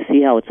to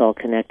see how it's all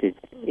connected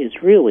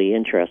is really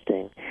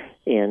interesting.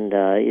 And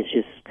it's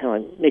just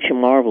kind of makes you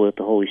marvel at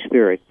the Holy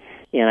Spirit.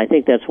 And I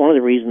think that's one of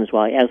the reasons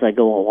why, as I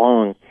go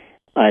along,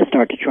 I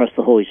start to trust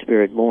the Holy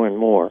Spirit more and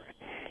more.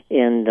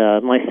 And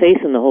my faith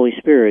in the Holy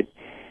Spirit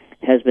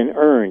has been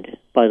earned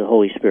by the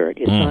Holy Spirit.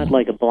 It's not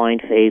like a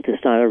blind faith.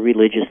 It's not a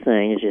religious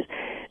thing. It's just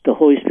the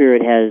Holy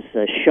Spirit has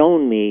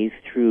shown me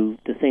through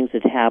the things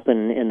that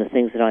happen and the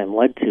things that I am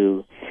led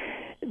to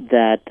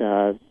that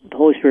the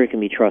Holy Spirit can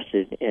be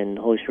trusted, and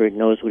the Holy Spirit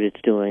knows what it's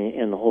doing,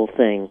 and the whole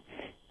thing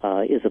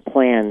is a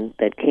plan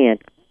that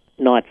can't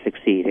not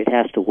succeed. It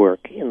has to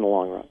work in the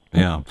long run.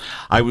 Yeah.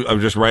 I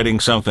was just writing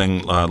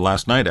something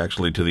last night,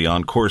 actually, to the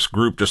On Course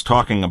group, just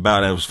talking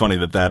about, it was funny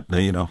that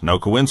no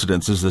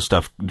coincidences, this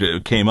stuff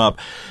came up.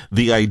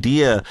 The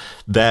idea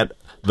that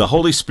the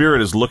Holy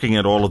Spirit is looking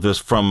at all of this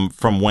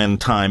from when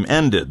time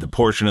ended. The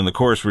portion in the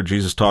Course where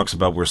Jesus talks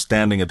about we're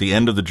standing at the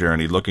end of the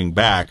journey, looking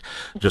back,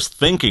 just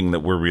thinking that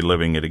we're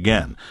reliving it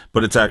again.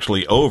 But it's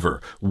actually over.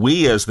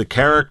 We, as the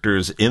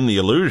characters in the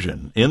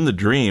illusion, in the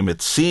dream,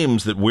 it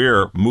seems that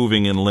we're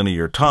moving in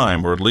linear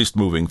time, or at least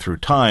moving through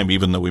time,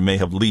 even though we may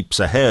have leaps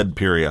ahead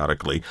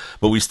periodically,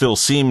 but we still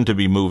seem to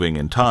be moving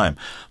in time.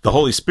 The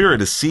Holy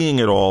Spirit is seeing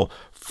it all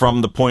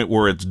from the point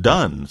where it's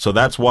done. So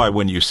that's why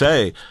when you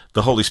say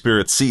the Holy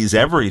Spirit sees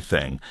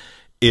everything,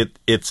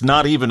 it's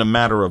not even a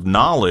matter of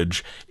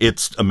knowledge,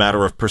 it's a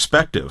matter of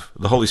perspective.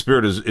 The Holy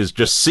Spirit is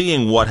just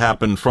seeing what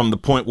happened from the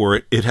point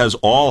where it has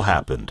all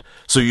happened.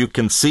 So you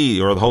can see,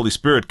 or the Holy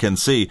Spirit can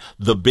see,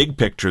 the big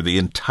picture, the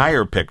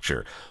entire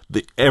picture,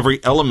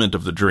 every element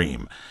of the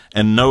dream,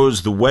 and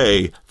knows the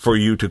way for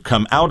you to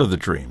come out of the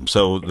dream.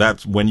 So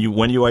that's when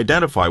you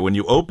identify, when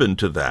you open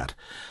to that.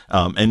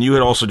 And you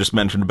had also just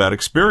mentioned about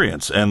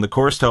experience, and the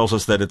Course tells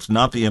us that it's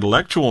not the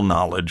intellectual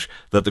knowledge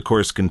that the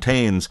Course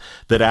contains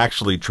that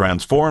actually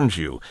transforms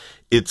you.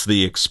 It's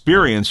the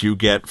experience you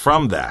get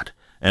from that,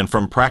 and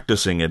from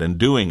practicing it and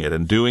doing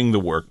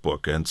the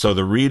workbook. And so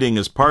the reading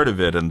is part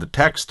of it, and the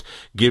text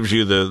gives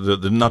you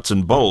the nuts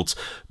and bolts.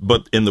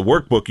 But in the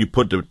workbook, you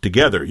put it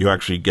together. You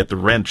actually get the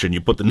wrench and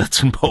you put the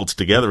nuts and bolts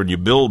together, and you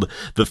build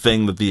the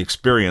thing that the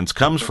experience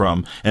comes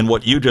from. And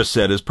what you just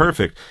said is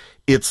perfect.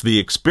 It's the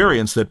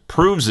experience that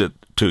proves it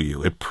to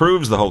you. It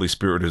proves the Holy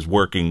Spirit is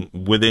working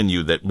within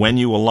you, that when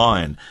you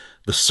align,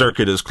 the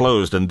circuit is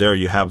closed, and there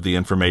you have the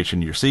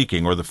information you're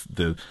seeking, or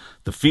the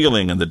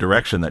feeling and the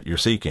direction that you're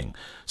seeking.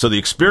 So the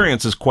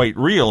experience is quite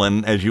real,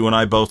 and as you and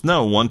I both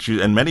know,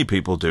 and many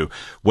people do,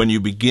 when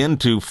you begin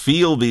to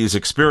feel these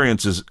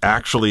experiences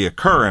actually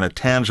occur in a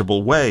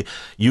tangible way,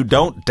 you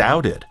don't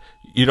doubt it.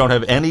 You don't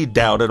have any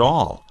doubt at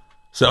all.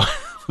 So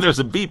there's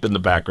a beep in the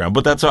background,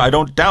 but I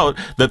don't doubt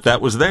that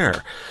was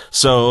there.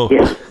 So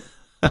yeah.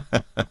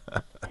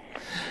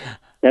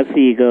 That's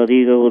the ego. The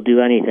ego will do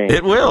anything.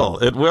 It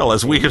will,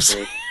 as we have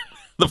seen.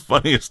 The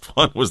funniest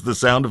one was the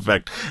sound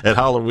effect at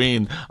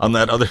Halloween on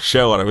that other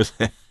show,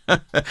 and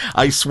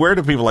I swear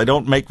to people I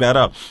don't make that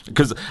up,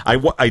 because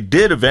I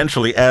did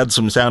eventually add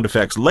some sound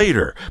effects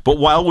later, but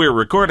while we were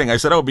recording, I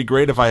said, it'd be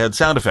great if I had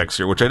sound effects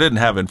here, which I didn't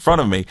have in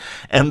front of me,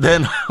 and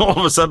then all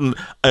of a sudden,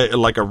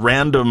 like a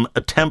random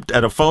attempt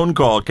at a phone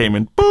call came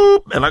in,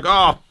 boop,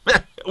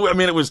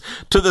 and it was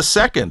to the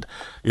second,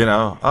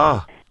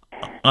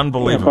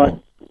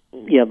 unbelievable.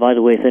 Yeah, by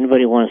the way, if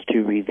anybody wants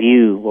to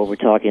review what we're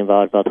talking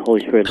about the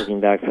Holy Spirit looking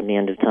back from the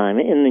end of time,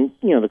 and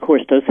then, the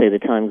Course does say the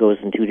time goes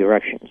in two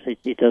directions.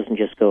 It doesn't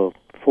just go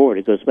forward,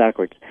 it goes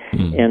backwards.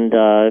 Mm-hmm. And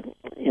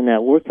in that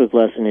workbook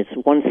lesson, it's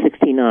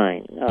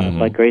 169,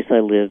 By Grace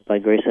I Live, by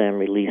Grace I Am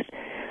Released.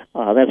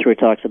 That's where it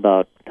talks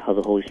about how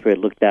the Holy Spirit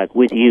looked back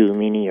with you,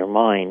 meaning your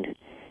mind,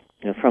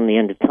 from the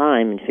end of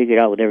time, and figured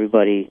out with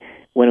everybody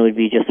when it would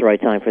be just the right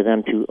time for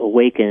them to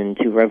awaken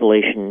to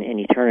revelation and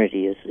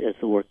eternity, as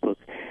the workbook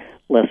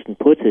lesson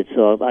puts it.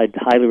 So I'd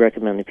highly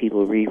recommend that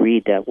people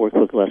reread that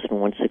workbook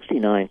lesson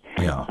 169.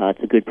 Yeah.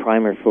 It's a good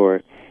primer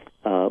for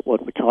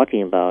what we're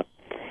talking about.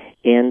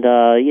 And,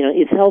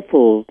 it's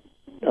helpful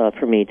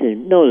for me to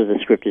know that the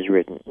script is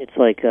written. It's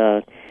like,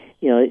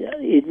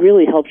 it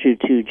really helps you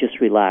to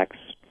just relax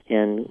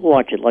and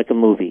watch it like a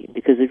movie,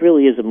 because it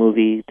really is a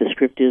movie. The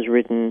script is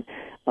written.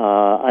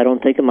 I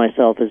don't think of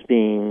myself as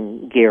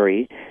being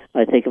Gary.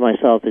 I think of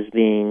myself as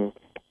being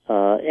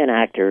an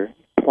actor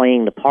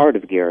playing the part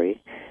of Gary,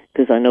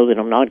 because I know that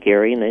I'm not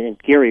Gary, and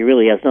Gary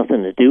really has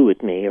nothing to do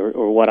with me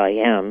or what I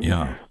am,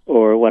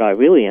 or what I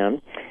really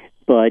am.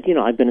 But,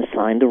 I've been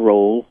assigned the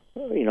role,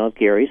 of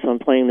Gary, so I'm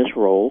playing this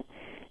role,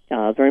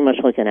 very much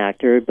like an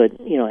actor. But,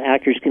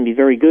 actors can be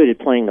very good at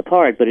playing the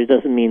part, but it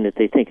doesn't mean that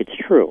they think it's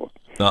true.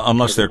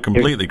 Unless they're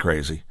completely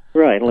crazy.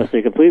 Right, unless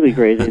they're completely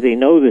crazy. They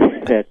know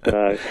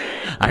that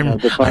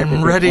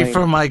I'm ready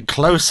for my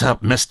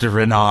close-up, Mr.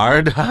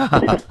 Renard.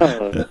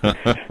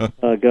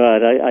 Oh,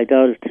 God, I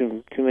doubt if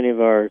too many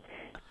of our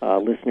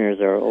listeners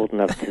are old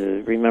enough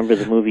to remember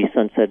the movie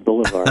Sunset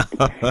Boulevard.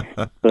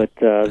 But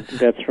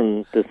that's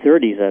from the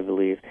 30s, I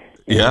believe.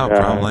 And,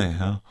 probably.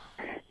 Yeah.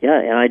 Yeah,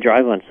 and I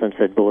drive on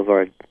Sunset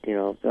Boulevard,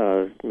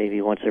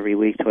 maybe once every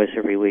week, twice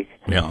every week.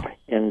 Yeah.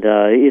 And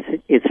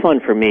it's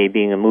fun for me,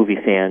 being a movie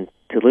fan,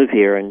 to live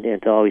here and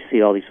to always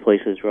see all these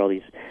places where all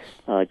these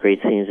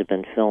great scenes have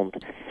been filmed.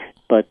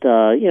 But,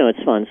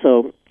 it's fun.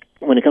 So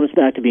when it comes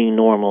back to being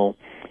normal,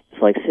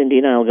 it's like Cindy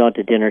and I will go out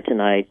to dinner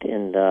tonight,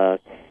 and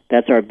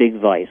that's our big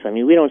vice. I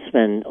mean, we don't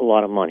spend a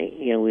lot of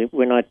money.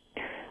 We're not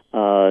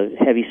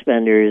heavy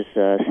spenders.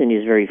 Cindy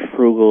is very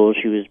frugal.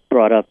 She was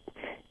brought up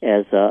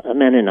as a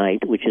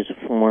Mennonite, which is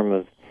a form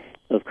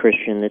of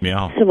Christian that's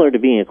similar to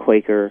being a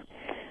Quaker.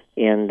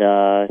 And,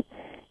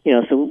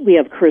 so we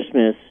have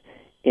Christmas,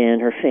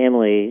 and her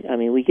family,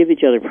 we give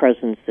each other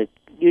presents that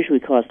usually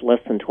cost less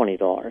than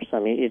 $20. I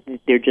mean,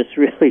 they're just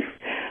really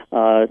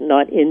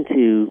not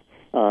into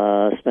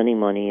spending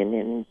money,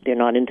 and they're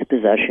not into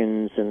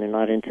possessions, and they're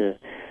not into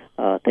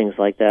things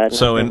like that.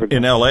 So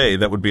in L.A.,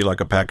 that would be like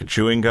a pack of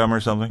chewing gum or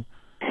something?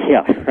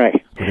 Yeah,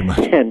 right. Pretty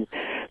much.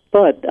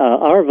 But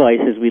our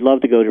vice is we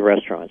love to go to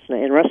restaurants.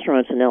 And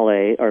restaurants in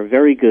L.A. are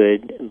very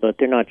good, but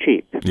they're not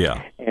cheap.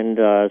 Yeah. And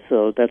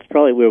so that's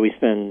probably where we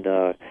spend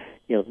the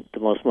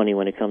most money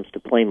when it comes to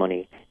play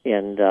money.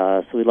 And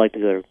so we'd like to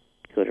go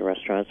to go to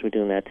restaurants. We're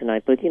doing that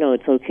tonight. But,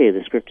 it's okay.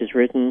 The script is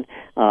written.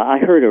 I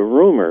heard a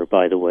rumor,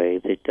 by the way,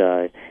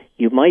 that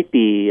you might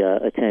be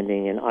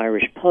attending an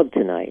Irish pub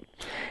tonight.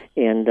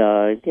 And,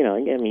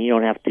 you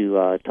don't have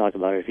to talk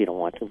about it if you don't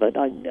want to. But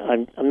I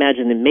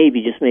imagine that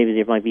maybe, just maybe,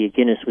 there might be a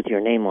Guinness with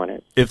your name on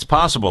it. It's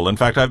possible. In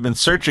fact, I've been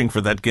searching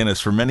for that Guinness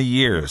for many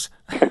years.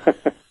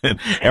 And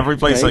every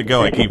place I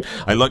go,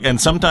 I look, and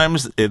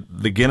sometimes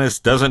the Guinness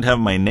doesn't have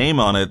my name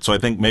on it, so I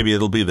think maybe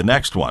it'll be the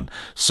next one.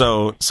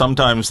 So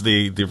sometimes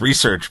the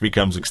research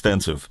becomes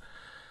extensive.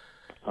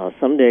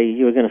 Someday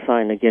you're going to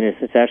find a Guinness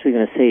that's actually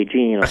going to say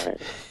Gene on it.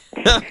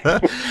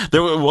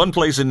 There was one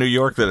place in New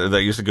York that I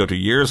used to go to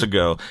years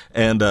ago,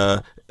 and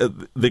the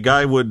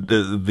guy would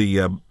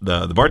the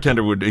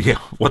bartender would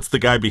what's the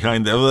guy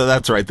behind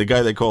that's right, the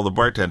guy they call the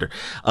bartender.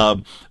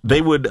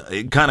 They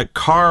would kind of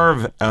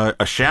carve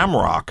a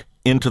shamrock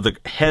into the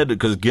head,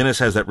 because Guinness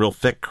has that real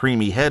thick,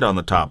 creamy head on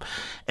the top,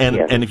 and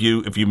yes. And if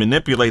you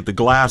manipulate the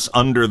glass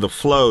under the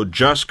flow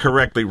just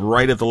correctly,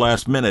 right at the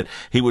last minute,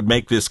 he would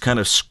make this kind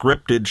of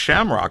scripted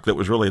shamrock that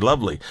was really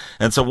lovely.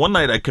 And so one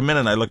night I come in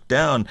and I look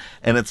down,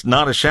 and it's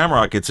not a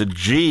shamrock, it's a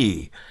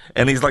G,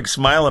 and he's like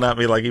smiling at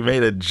me like he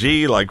made a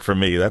G like for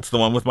me. That's the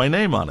one with my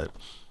name on it.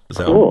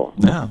 So, cool.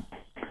 Yeah.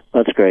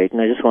 That's great, and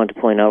I just wanted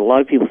to point out, a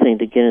lot of people think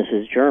that Guinness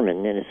is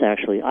German, and it's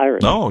actually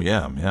Irish. Oh,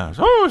 yeah.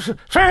 Oh,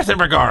 faith in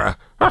Megara.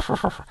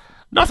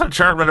 Nothing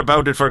German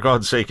about it, for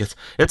God's sake.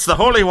 It's the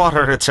holy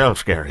water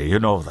itself, Gary. You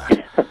know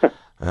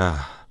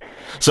that.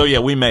 So, yeah,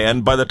 we may.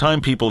 And by the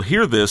time people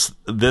hear this,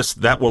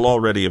 that will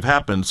already have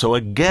happened. So,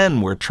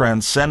 again, we're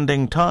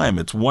transcending time.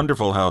 It's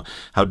wonderful how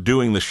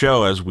doing the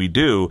show as we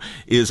do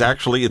is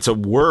actually, it's a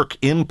work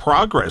in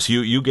progress.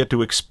 You get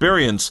to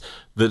experience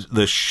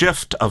the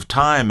shift of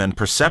time and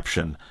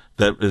perception.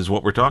 That is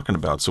what we're talking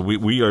about. So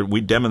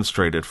we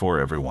demonstrate it for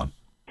everyone.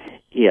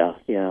 Yeah,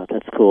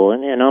 that's cool.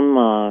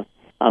 And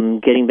I'm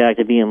getting back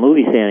to being a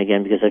movie fan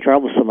again, because I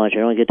travel so much. I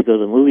don't get to go to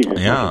the movies as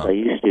much as I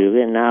used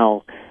to. And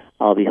now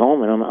I'll be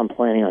home, and I'm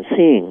planning on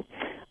seeing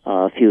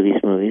a few of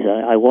these movies.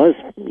 I was,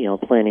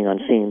 planning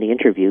on seeing The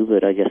Interview,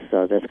 but I guess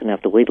that's going to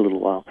have to wait a little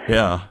while.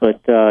 Yeah.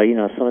 But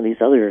some of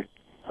these other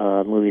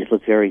movies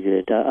look very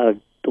good.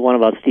 The one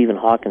about Stephen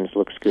Hawking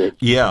looks good.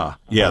 Yeah,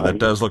 that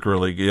does look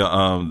really good.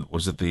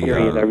 Was it the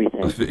Theory of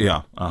Everything?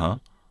 Yeah,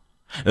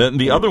 And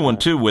the other one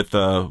too, with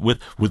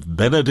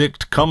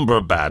Benedict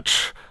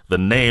Cumberbatch, The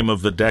Name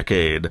of the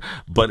Decade.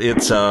 But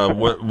it's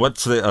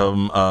what's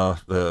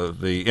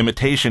the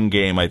Imitation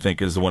Game? I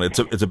think is the one.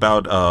 It's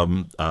about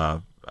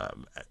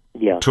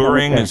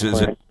touring. Was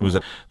it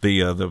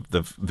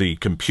the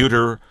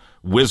computer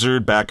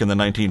wizard back in the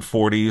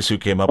 1940s who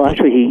came up with...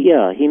 Actually,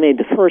 he made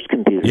the first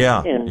computer.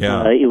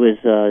 It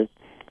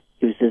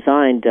was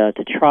designed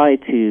to try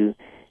to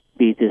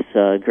beat this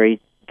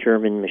great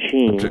German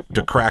machine.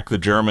 To crack the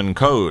German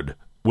code,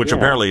 which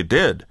apparently it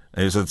did.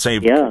 It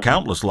saved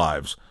countless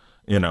lives,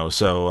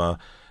 so...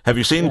 have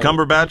you seen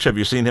Cumberbatch? Have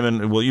you seen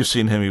him well, you've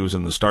seen him. He was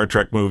in the Star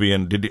Trek movie,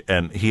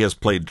 and he has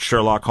played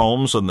Sherlock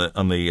Holmes on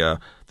the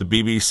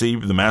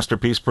BBC, the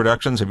Masterpiece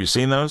productions. Have you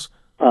seen those?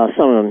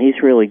 Some of them.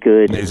 He's really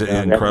good. He's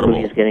incredible.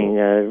 He's getting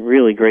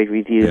really great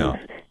reviews. Yeah.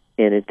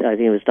 And I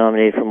think it was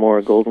nominated for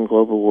more Golden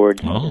Globe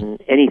Awards than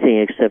anything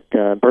except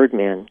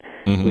Birdman,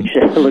 which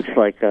looks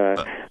like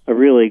a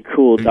really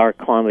cool dark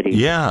comedy.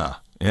 Yeah.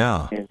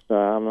 And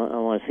I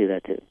want to see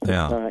that too.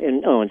 Yeah.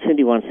 And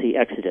Cindy wants to see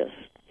Exodus.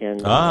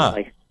 And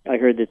I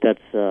heard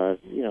that's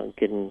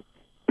getting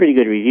pretty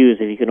good reviews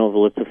if you can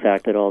overlook the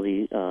fact that all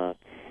the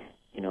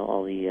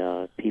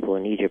people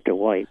in Egypt are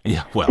white.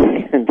 Yeah. Well.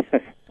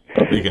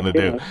 What are you going to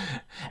do?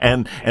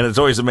 And it's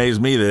always amazed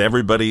me that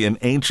everybody in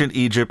ancient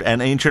Egypt and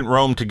ancient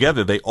Rome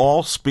together, they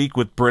all speak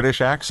with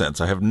British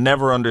accents. I have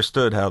never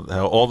understood how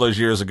all those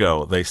years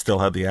ago they still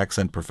had the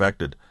accent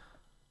perfected.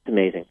 It's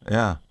amazing.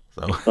 Yeah.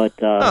 So.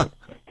 But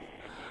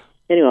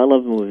anyway, I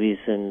love movies,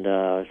 and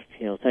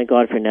thank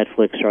God for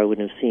Netflix, or I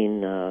wouldn't have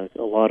seen a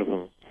lot of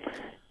them.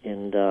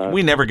 And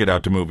we never get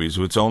out to movies.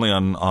 It's only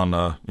on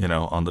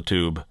the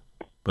tube.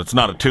 But it's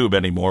not a tube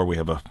anymore. We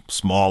have a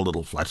small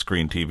little flat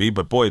screen TV.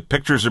 But boy,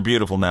 pictures are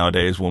beautiful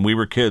nowadays. When we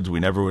were kids, we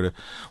never would have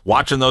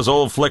watching those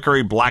old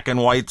flickery black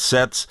and white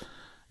sets.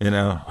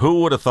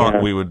 Who would have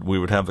thought we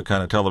would have the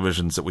kind of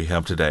televisions that we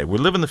have today? We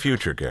live in the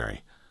future,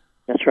 Gary.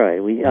 That's right.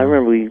 I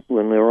remember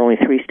when there were only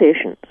 3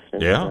 stations.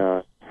 And,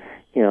 PBS,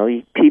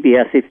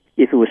 if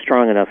it was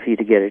strong enough for you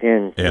to get it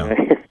in. Yeah.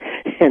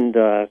 And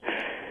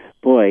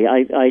boy,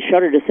 I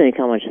shudder to think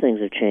how much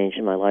things have changed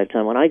in my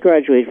lifetime. When I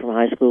graduated from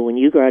high school, when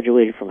you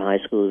graduated from high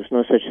school, there was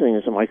no such thing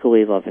as a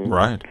microwave oven.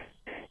 Right.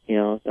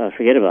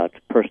 Forget about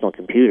personal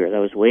computer. That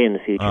was way in the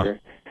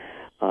future.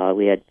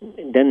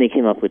 Then they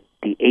came up with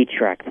the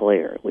 8-track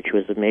player, which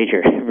was a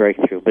major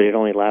breakthrough, but it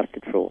only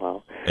lasted for a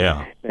while.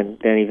 Yeah. And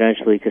then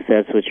eventually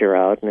cassettes, which are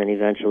out, and then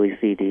eventually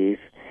CDs.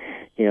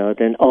 I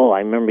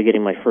remember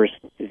getting my first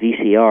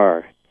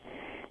VCR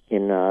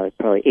in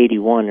probably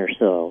 81 or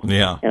so.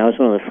 Yeah. And I was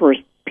one of the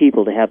first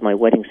people to have my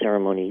wedding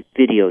ceremony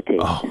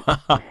videotaped.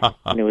 Oh.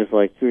 And it was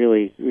like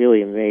really,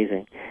 really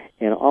amazing.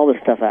 and all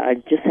this stuff.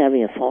 Just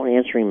having a phone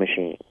answering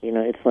machine,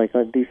 it's like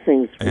these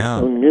things were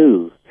so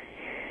new.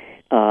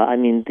 I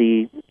mean,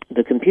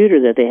 the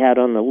computer that they had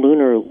on the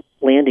lunar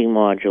landing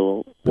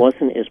module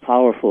wasn't as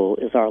powerful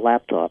as our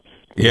laptops.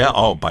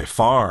 Yeah, by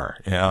far.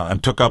 Yeah,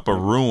 and took up a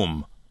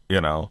room,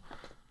 Yeah,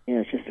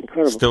 it's just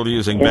incredible. Still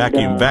using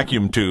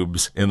vacuum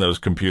tubes in those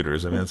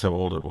computers. I mean, that's how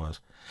old it was.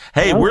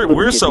 Hey,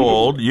 we're so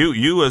old,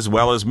 you as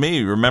well as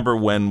me. Remember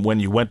when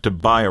you went to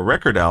buy a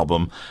record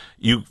album,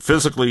 you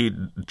physically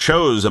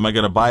chose, am I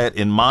going to buy it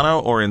in mono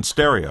or in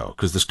stereo?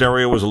 Because the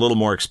stereo was a little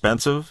more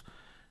expensive.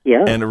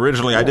 Yeah. And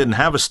originally I didn't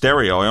have a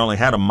stereo. I only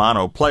had a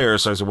mono player.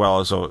 So I said,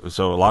 well, so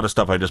a lot of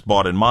stuff I just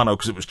bought in mono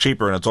because it was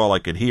cheaper and it's all I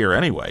could hear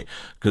anyway,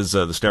 because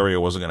the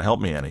stereo wasn't going to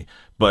help me any.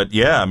 But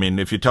yeah, I mean,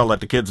 if you tell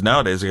that to kids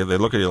nowadays, they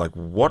look at you like,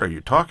 what are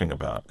you talking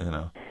about?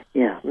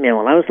 Yeah, man,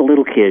 when I was a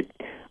little kid,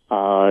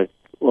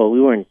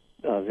 we weren't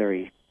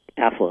very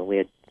affluent. We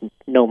had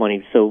no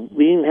money, so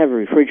we didn't have a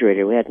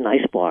refrigerator. We had an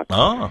icebox.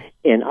 Oh.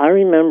 And I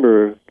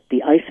remember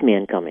the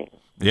Iceman coming.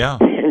 Yeah.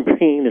 And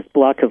bringing this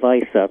block of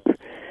ice up,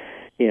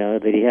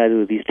 that he had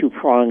with these two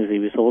prongs that he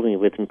was holding it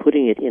with and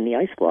putting it in the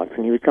icebox.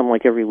 And he would come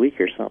like every week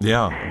or something.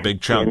 Yeah, a big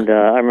chunk. And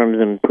I remember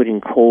them putting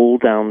coal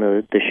down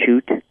the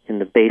chute in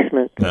the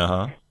basement.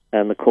 Uh-huh.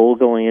 And the coal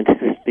going into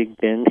this big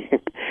bin.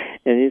 And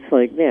it's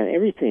like, man,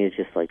 everything is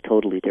just like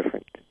totally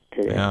different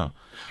today. Yeah.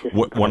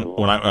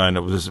 When I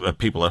know this,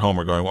 people at home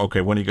are going,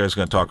 okay, when are you guys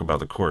going to talk about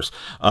the course?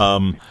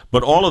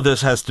 But all of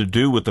this has to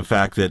do with the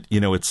fact that,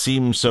 it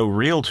seems so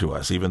real to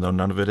us, even though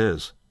none of it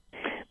is.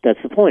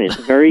 That's the point. It's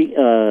very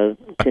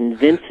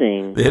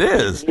convincing. It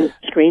is.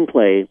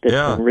 Screenplay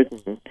that's been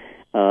written.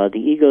 The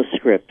ego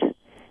script,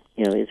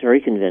 is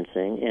very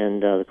convincing.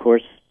 And the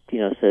course,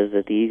 says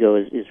that the ego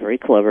is very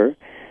clever,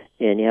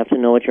 and you have to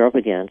know what you're up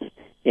against.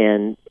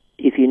 And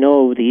if you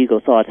know the ego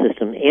thought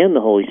system and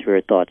the Holy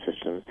Spirit thought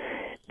system,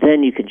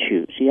 then you can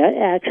choose. You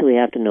actually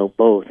have to know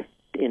both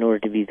in order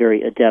to be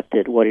very adept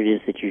at what it is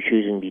that you're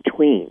choosing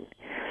between.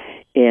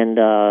 And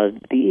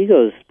the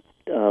ego's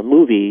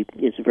movie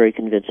is a very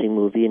convincing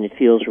movie, and it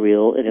feels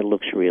real, and it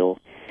looks real.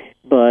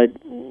 But,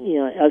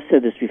 I've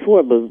said this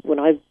before, but when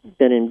I've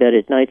been in bed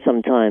at night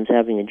sometimes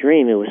having a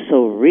dream, it was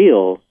so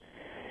real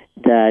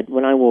that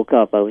when I woke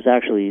up, I was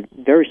actually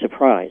very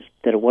surprised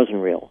that it wasn't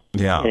real.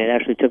 Yeah. And it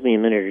actually took me a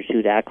minute or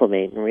two to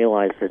acclimate and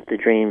realize that the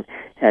dream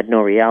had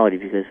no reality,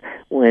 because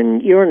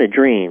when you're in a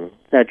dream,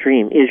 that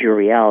dream is your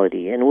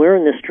reality. And we're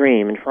in this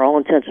dream, and for all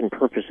intents and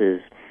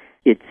purposes,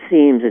 it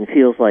seems and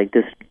feels like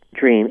this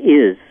dream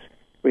is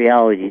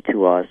reality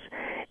to us.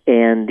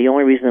 And the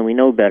only reason that we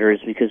know better is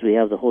because we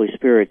have the Holy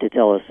Spirit to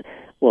tell us,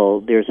 well,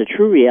 there's a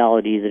true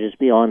reality that is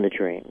beyond the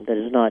dream, that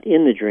is not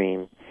in the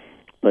dream,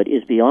 but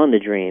is beyond the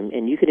dream,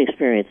 and you can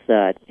experience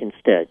that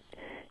instead.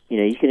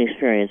 You can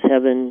experience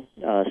heaven,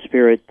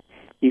 spirit,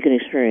 you can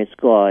experience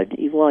God,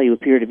 even while you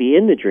appear to be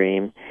in the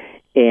dream,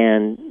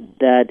 and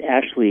that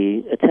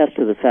actually attests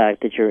to the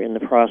fact that you're in the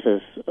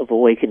process of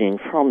awakening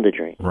from the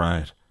dream.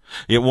 Right.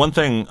 Yeah, one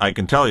thing I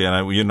can tell you,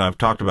 and I've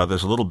talked about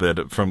this a little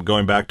bit from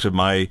going back to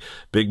my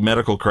big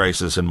medical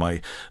crisis and my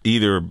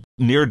either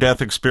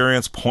near-death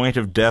experience,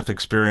 point-of-death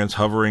experience,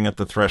 hovering at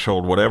the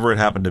threshold, whatever it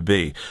happened to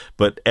be.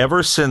 But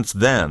ever since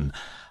then,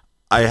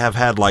 I have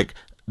had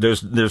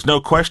there's no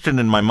question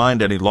in my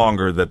mind any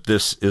longer that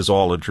this is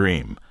all a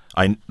dream.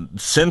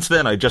 Since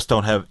then, I just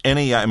don't have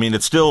any,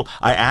 it's still,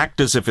 I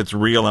act as if it's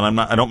real, and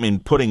I don't mean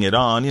putting it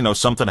on,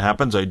 something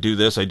happens, I do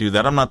this, I do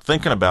that. I'm not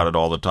thinking about it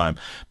all the time.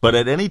 But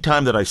at any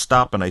time that I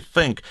stop and I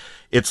think,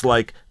 it's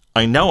like,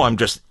 I know I'm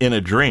just in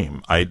a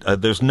dream.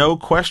 There's no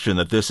question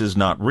that this is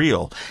not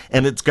real.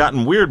 And it's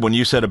gotten weird when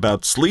you said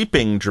about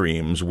sleeping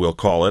dreams, we'll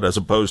call it, as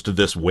opposed to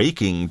this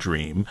waking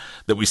dream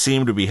that we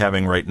seem to be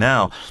having right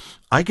now.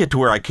 I get to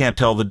where I can't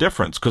tell the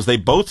difference, because they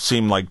both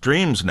seem like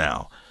dreams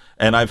now.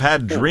 And I've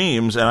had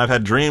dreams, and I've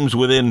had dreams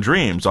within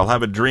dreams. I'll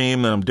have a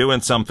dream and I'm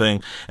doing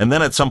something, and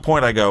then at some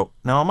point I go,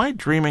 now am I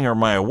dreaming or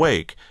am I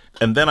awake?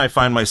 And then I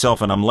find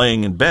myself and I'm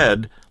laying in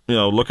bed,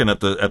 looking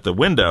at the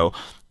window,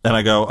 and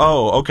I go,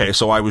 oh, okay,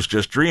 so I was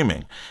just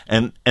dreaming.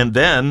 And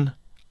then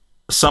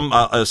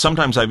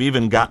sometimes I've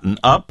even gotten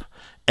up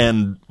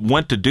and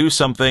went to do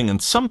something, and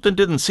something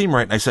didn't seem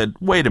right, and I said,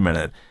 wait a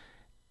minute,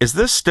 is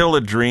this still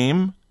a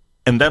dream?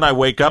 And then I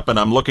wake up and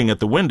I'm looking at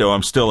the window,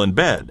 I'm still in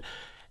bed.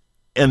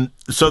 And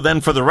so then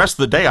for the rest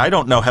of the day, I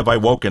don't know, have I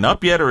woken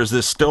up yet, or is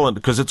this still,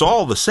 because it's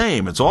all the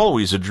same. It's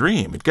always a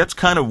dream. It gets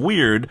kind of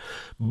weird,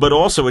 but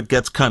also it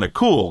gets kind of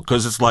cool,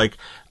 because it's like,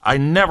 I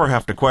never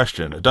have to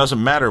question. It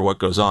doesn't matter what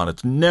goes on.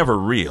 It's never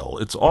real.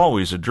 It's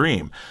always a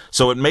dream.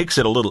 So it makes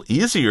it a little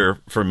easier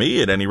for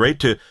me, at any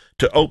rate, to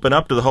open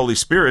up to the Holy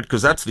Spirit,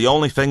 because that's the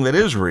only thing that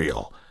is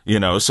real.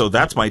 So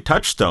that's my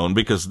touchstone,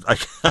 because I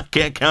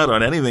can't count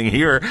on anything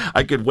here.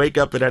 I could wake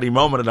up at any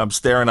moment and I'm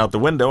staring out the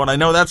window, and I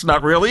know that's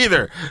not real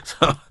either.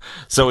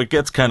 So it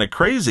gets kind of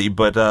crazy,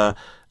 but,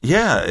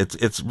 yeah,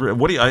 it's,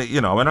 what do you,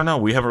 I don't know.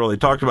 We haven't really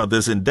talked about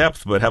this in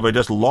depth, but have I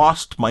just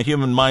lost my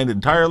human mind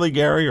entirely,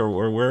 Gary,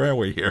 or where are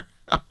we here?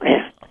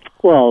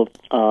 Well,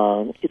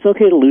 it's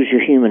okay to lose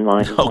your human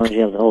mind as long as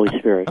you have the Holy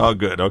Spirit. Oh,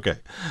 good. Okay.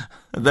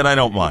 then I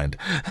don't mind.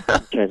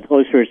 The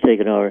Holy Spirit's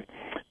taken over.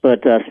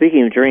 But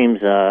speaking of dreams,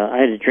 I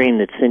had a dream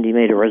that Cindy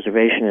made a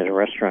reservation at a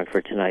restaurant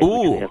for tonight,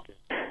 which we have to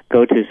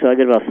go to. So I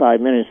got about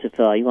 5 minutes if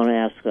you want to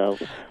ask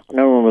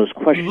another one of those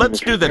questions. Let's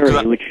do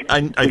that,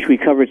 which we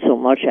covered so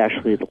much,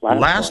 actually, the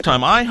last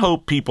time. I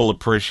hope people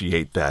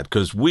appreciate that,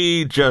 because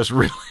we just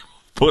really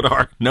put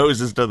our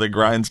noses to the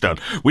grindstone.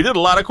 We did a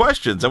lot of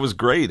questions. That was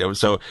great.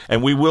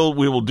 And we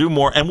will do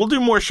more, and we'll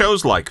do more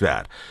shows like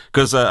that,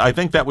 because I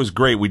think that was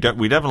great. We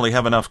definitely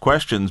have enough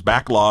questions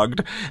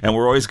backlogged, and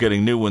we're always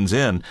getting new ones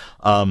in.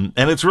 And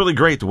it's really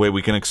great the way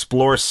we can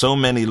explore so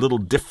many little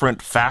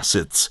different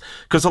facets,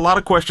 because a lot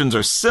of questions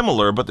are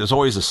similar, but there's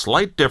always a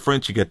slight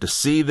difference. You get to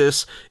see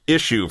this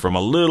issue from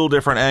a little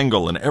different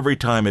angle, and every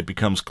time it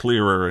becomes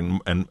clearer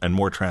and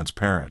more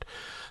transparent.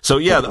 So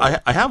yeah,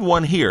 I have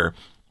one here.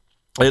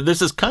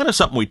 This is kind of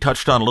something we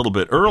touched on a little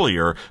bit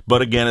earlier,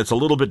 but again, it's a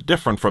little bit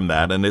different from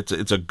that, and it's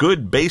a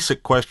good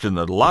basic question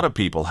that a lot of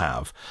people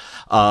have.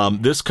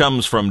 This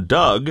comes from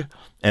Doug,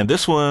 and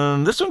this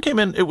one came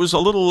in, it was a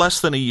little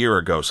less than a year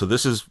ago, so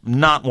this is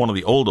not one of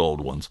the old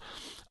ones.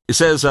 It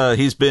says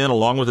he's been,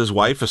 along with his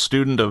wife, a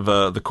student of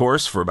the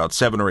course for about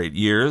 7 or 8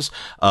 years.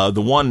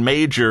 The one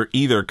major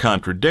either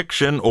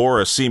contradiction or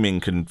a seeming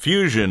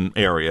confusion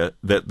area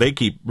that they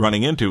keep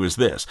running into is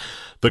this.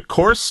 The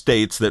course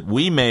states that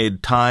we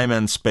made time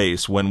and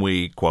space when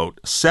we, quote,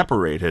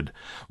 separated,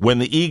 when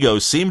the ego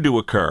seemed to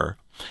occur,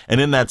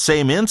 and in that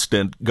same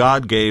instant,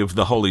 God gave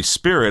the Holy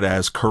Spirit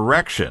as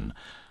correction.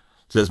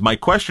 Says, my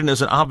question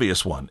is an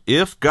obvious one.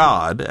 If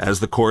God, as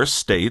the Course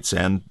states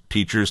and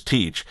teachers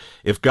teach,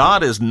 if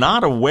God is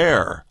not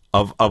aware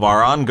of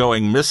our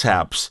ongoing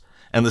mishaps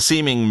and the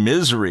seeming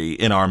misery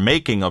in our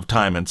making of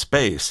time and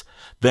space,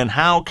 then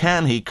how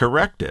can he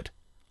correct it?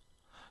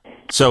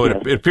 So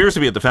it appears to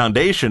be at the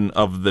foundation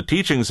of the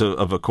teachings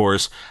of a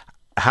Course.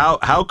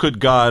 How could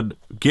God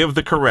give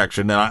the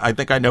correction? And I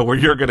think I know where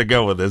you're going to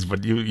go with this,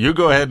 but you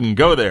go ahead and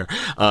go there.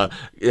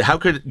 How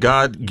could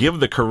God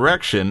give the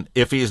correction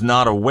if he's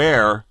not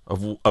aware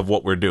of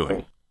what we're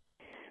doing?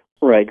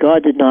 Right.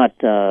 God did not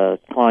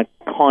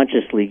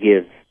consciously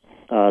give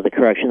the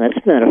correction.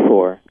 That's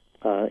metaphor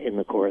in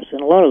the Course. And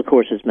a lot of the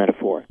Course is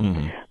metaphor.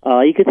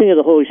 Mm-hmm. You could think of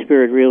the Holy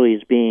Spirit really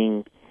as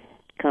being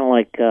kind of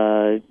like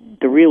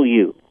the real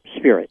you,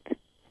 Spirit.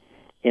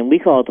 And we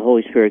call it the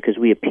Holy Spirit because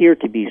we appear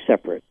to be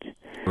separate.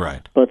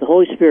 Right. But the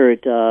Holy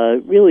Spirit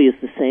really is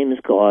the same as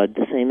God,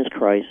 the same as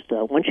Christ.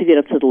 Once you get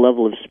up to the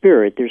level of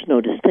Spirit, there's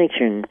no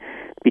distinction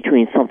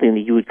between something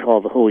that you would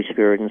call the Holy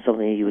Spirit and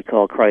something that you would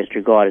call Christ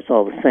or God. It's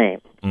all the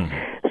same.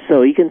 Mm-hmm.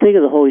 So you can think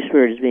of the Holy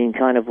Spirit as being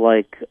kind of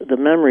like the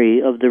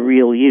memory of the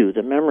real you,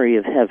 the memory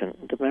of heaven,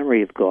 the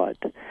memory of God.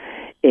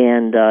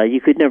 And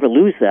you could never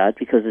lose that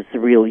because it's the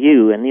real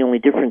you, and the only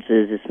difference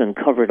is it's been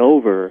covered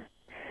over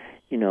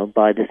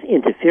by this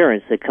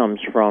interference that comes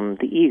from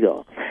the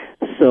ego.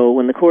 So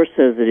when the Course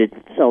says that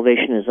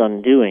salvation is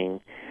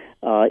undoing,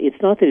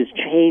 it's not that it's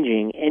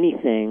changing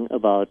anything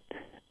about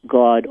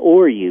God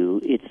or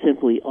you. It's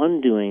simply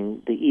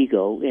undoing the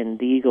ego, and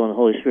the ego and the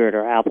Holy Spirit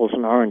are apples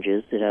and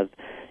oranges that have,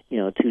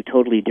 two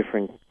totally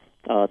different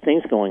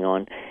things going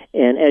on.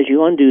 And as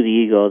you undo the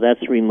ego,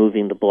 that's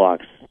removing the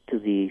blocks to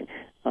the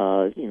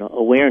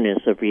awareness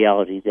of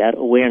reality, that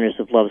awareness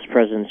of love's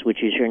presence,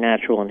 which is your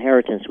natural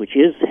inheritance, which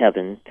is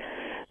heaven.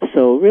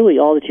 So really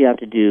all that you have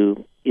to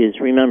do is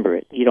remember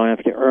it. You don't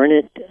have to earn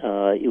it.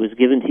 It was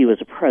given to you as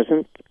a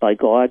present by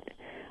God.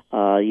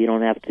 You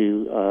don't have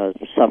to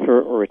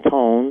suffer or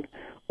atone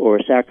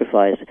or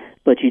sacrifice,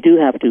 but you do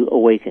have to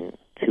awaken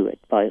to it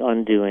by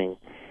undoing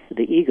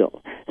the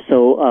ego.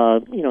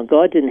 So,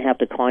 God didn't have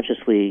to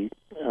consciously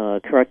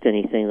correct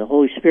anything. The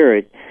Holy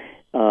Spirit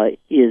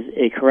is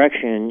a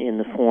correction in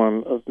the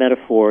form of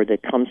metaphor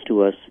that comes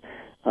to us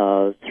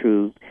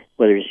through,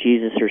 whether it's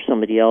Jesus or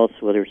somebody else,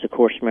 whether it's A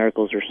Course in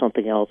Miracles or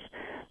something else.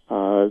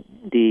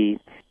 The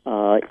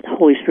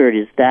Holy Spirit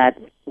is that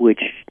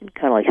which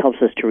kind of like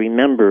helps us to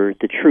remember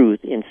the truth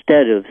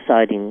instead of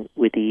siding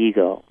with the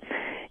ego.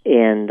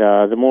 And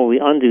the more we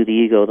undo the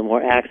ego, the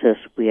more access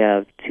we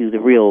have to the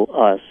real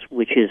us,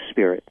 which is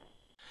Spirit.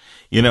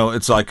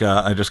 It's like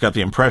I just got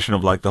the impression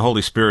of like the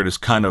Holy Spirit is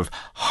kind of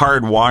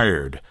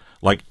hardwired,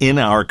 like in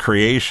our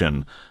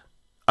creation.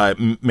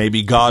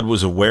 Maybe God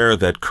was aware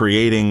that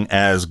creating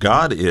as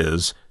God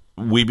is,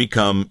 we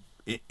become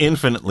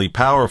infinitely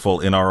powerful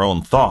in our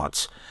own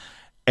thoughts.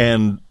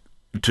 And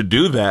to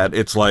do that,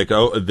 it's like,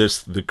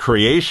 the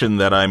creation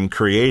that I'm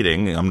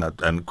creating, and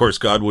of course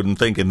God wouldn't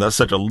think in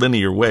such a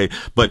linear way,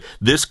 but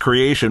this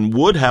creation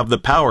would have the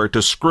power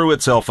to screw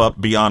itself up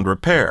beyond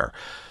repair.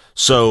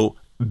 So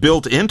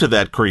built into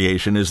that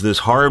creation is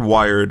this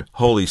hardwired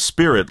Holy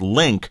Spirit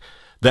link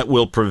that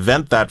will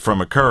prevent that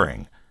from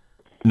occurring.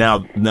 Now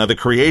the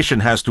creation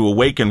has to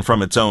awaken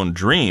from its own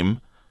dream,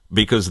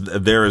 because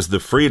there is the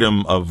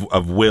freedom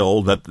of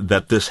will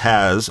that this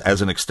has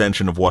as an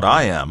extension of what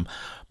I am.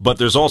 but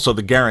there's also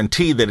the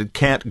guarantee that it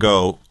can't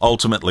go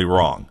ultimately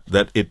wrong,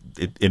 that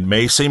it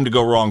may seem to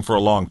go wrong for a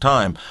long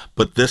time,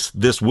 but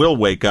this will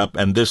wake up,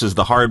 and this is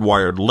the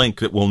hardwired link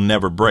that will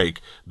never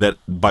break, that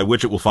by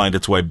which it will find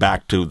its way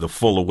back to the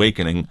full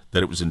awakening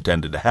that it was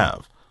intended to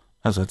have.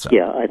 How's that sound?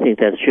 Yeah, I think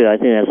that's true. I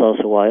think that's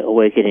also why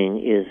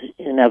awakening is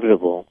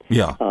inevitable.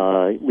 Yeah.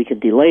 We can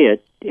delay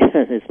it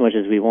as much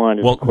as we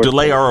want. Well,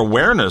 delay our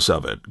awareness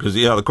of it, because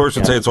the Course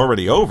would say it's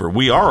already over.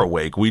 We are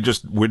awake. We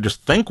just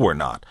think we're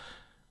not.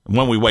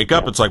 When we wake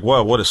up, it's like,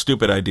 well, what a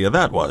stupid idea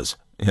that was,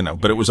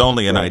 But it was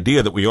only an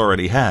idea that we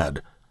already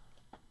had.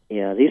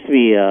 Yeah, there used to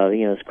be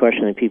this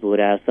question that people would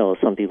ask. Though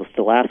some people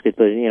still ask it,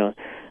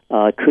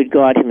 but could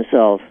God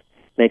Himself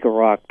make a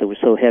rock that was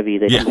so heavy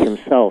that He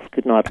Himself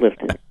could not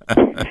lift it?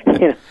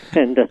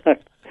 And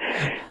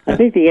I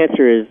think the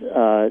answer is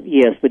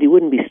yes, but He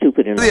wouldn't be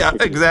stupid enough. Yeah,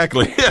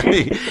 exactly.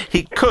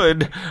 He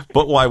could,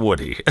 but why would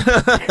he?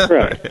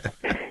 Right,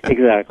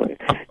 exactly.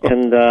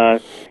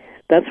 And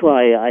that's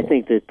why I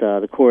think that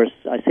the Course,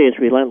 I say it's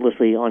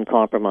relentlessly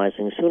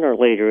uncompromising. Sooner or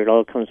later, it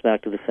all comes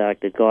back to the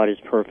fact that God is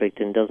perfect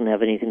and doesn't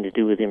have anything to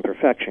do with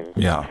imperfection.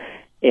 Yeah.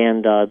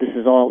 And this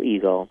is all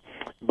ego.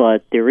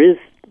 But there is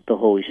the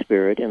Holy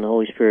Spirit, and the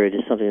Holy Spirit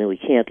is something that we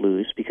can't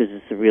lose because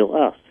it's the real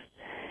us.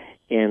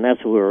 And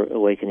that's what we're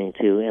awakening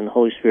to. And the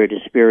Holy Spirit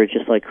is spirit,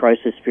 just like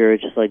Christ is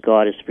spirit, just like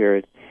God is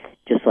spirit,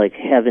 just like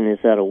heaven is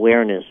that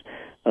awareness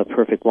of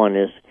perfect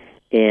oneness.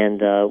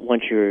 And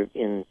once you're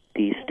in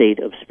the state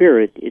of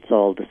spirit, it's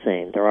all the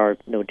same. There are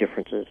no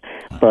differences.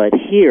 But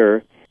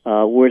here,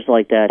 words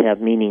like that have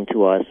meaning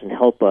to us and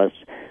help us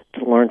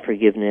to learn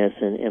forgiveness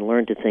and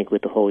learn to think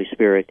with the Holy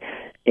Spirit.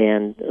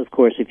 And, of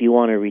course, if you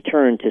want to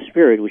return to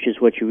spirit, which is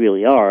what you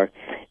really are,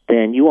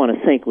 then you want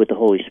to think with the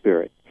Holy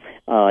Spirit.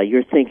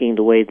 You're thinking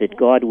the way that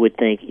God would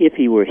think if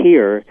He were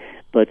here,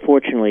 but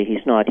fortunately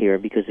He's not here,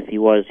 because if He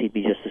was, He'd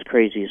be just as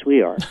crazy as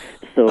we are.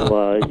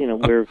 So,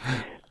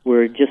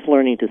 we're just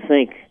learning to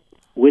think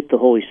with the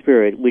Holy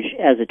Spirit, which,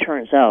 as it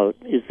turns out,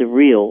 is the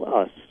real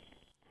us.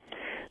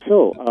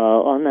 So,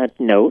 on that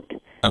note,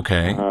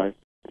 okay,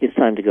 it's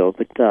time to go.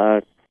 But,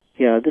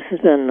 this has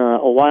been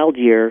a wild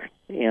year,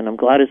 and I'm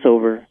glad it's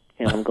over,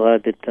 and I'm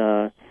glad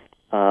that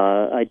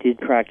I did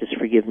practice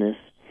forgiveness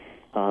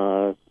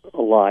a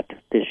lot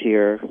this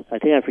year. I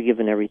think I've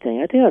forgiven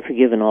everything. I think I've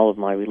forgiven all of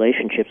my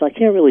relationships. I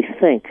can't really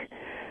think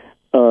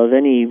of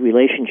any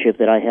relationship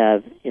that I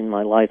have in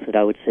my life that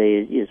I would say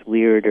is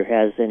weird or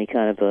has any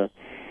kind of a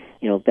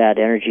bad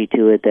energy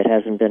to it that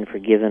hasn't been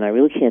forgiven. I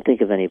really can't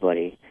think of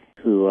anybody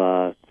who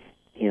I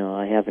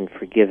haven't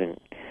forgiven.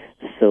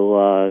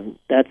 So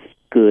that's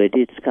good.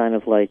 It's kind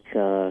of like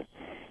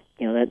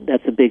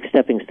that's a big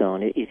stepping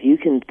stone. If you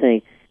can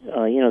think,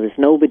 there's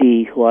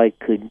nobody who I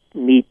could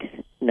meet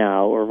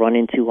now or run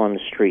into on the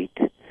street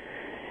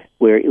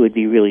where it would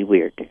be really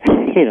weird.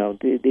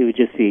 It would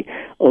just be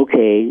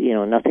okay.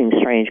 Nothing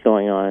strange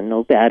going on,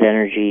 no bad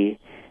energy,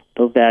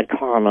 no bad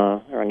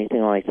karma or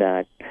anything like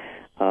that.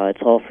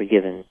 It's all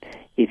forgiven.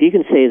 If you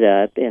can say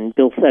that, and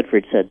Bill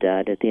Thetford said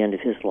that at the end of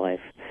his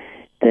life,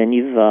 then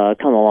you've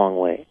come a long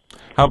way.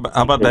 How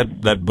about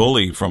that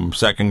bully from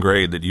second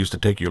grade that used to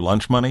take your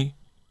lunch money?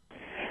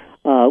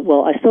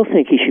 Well, I still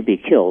think he should be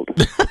killed.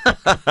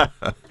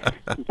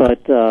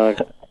 But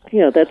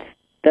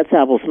that's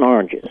apples and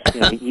oranges.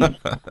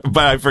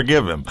 But I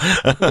forgive him.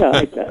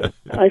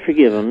 I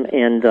forgive him,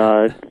 and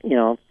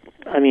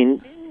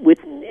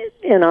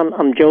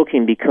I'm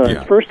joking because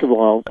first of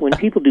all, when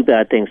people do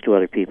bad things to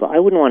other people, I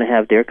wouldn't want to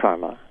have their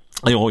karma.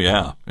 Oh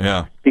yeah.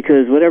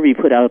 Because whatever you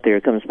put out there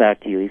comes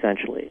back to you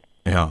eventually.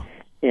 Yeah.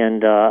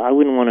 And I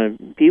wouldn't want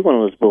to be one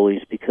of those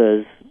bullies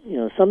because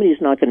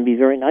somebody's not going to be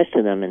very nice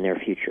to them in their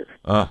future.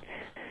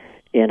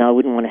 And I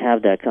wouldn't want to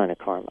have that kind of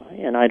karma.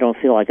 And I don't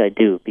feel like I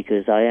do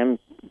because I am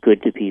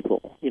good to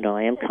people.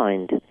 I am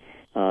kind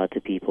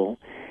to people.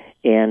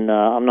 And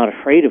I'm not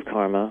afraid of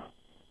karma.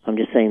 I'm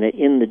just saying that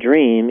in the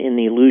dream, in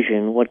the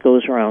illusion, what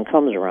goes around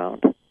comes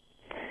around.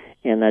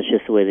 And that's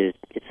just the way that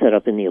it's set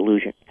up in the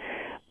illusion.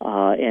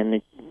 And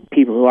the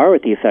people who are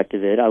at the effect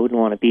of it, I wouldn't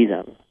want to be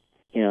them.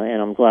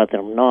 And I'm glad that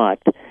I'm not.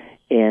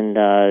 And,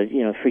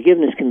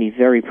 forgiveness can be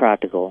very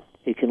practical.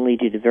 It can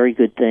lead you to very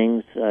good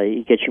things.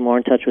 It gets you more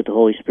in touch with the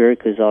Holy Spirit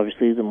because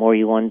obviously the more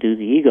you undo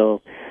the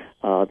ego,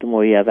 the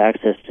more you have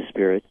access to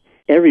Spirit.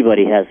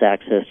 Everybody has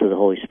access to the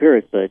Holy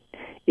Spirit, but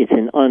it's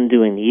in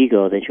undoing the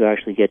ego that you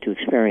actually get to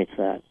experience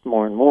that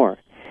more and more.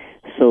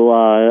 So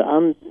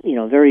I'm,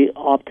 very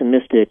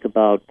optimistic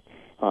about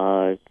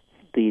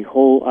the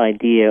whole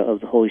idea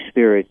of the Holy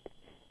Spirit,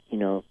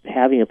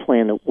 having a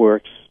plan that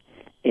works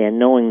and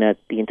knowing that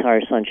the entire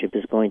sonship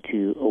is going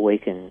to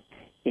awaken.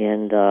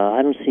 And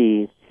I don't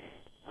see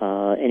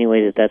any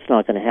way that that's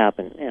not going to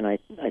happen. And I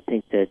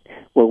think that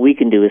what we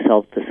can do is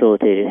help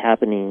facilitate it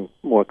happening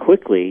more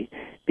quickly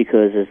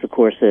because, as the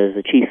Course says,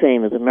 the chief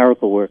aim of the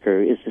miracle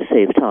worker is to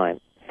save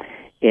time.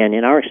 And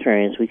in our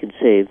experience, we can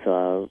save,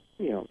 so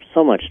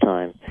much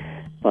time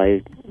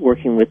by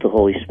working with the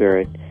Holy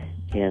Spirit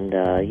and,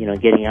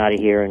 getting out of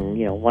here in,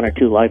 1 or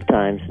 2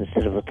 lifetimes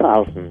instead of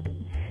 1,000.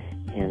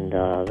 And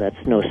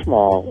that's no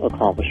small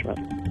accomplishment.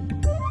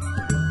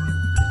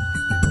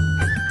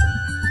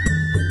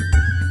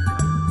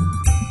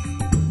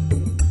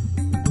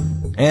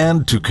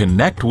 and to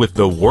connect with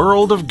the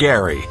world of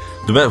Gary.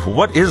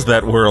 What is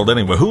that world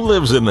anyway? Who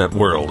lives in that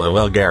world?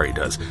 Well, Gary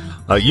does.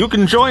 You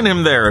can join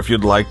him there if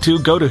you'd like to.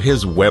 Go to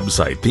his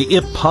website, the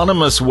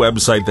eponymous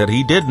website that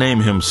he did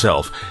name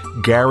himself,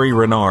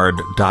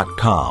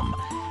 GaryRenard.com.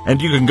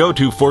 And you can go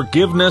to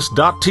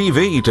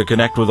forgiveness.tv to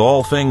connect with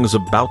all things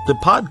about the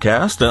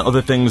podcast and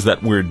other things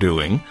that we're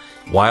doing.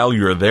 While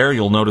you're there,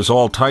 you'll notice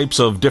all types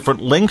of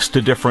different links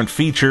to different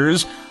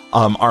features.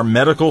 Our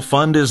medical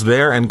fund is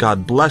there, and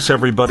God bless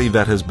everybody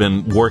that has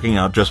been working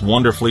out just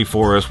wonderfully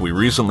for us. We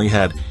recently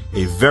had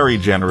a very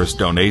generous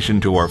donation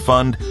to our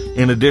fund,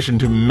 in addition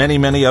to many,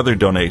 many other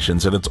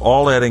donations, and it's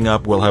all adding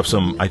up. We'll have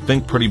some, I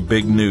think, pretty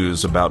big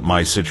news about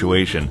my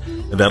situation.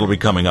 That'll be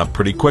coming up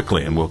pretty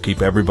quickly, and we'll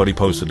keep everybody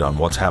posted on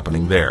what's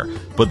happening there.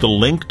 But the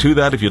link to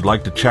that, if you'd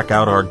like to check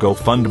out our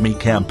GoFundMe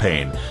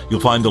campaign, you'll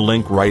find the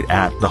link right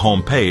at the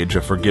homepage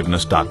of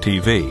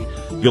forgiveness.tv.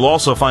 You'll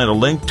also find a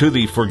link to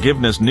the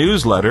Forgiveness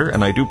newsletter,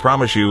 and I do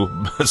promise you,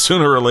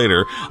 sooner or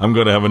later, I'm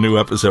going to have a new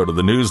episode of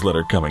the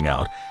newsletter coming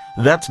out.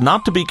 That's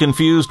not to be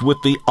confused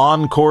with the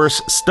On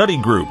Course Study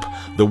Group,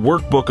 the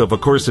workbook of A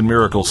Course in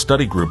Miracles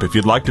study group. If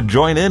you'd like to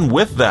join in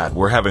with that,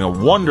 we're having a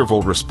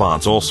wonderful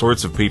response, all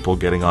sorts of people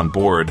getting on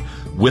board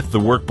with the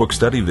workbook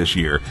study this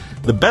year.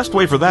 The best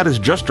way for that is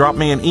just drop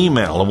me an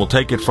email, and we'll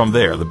take it from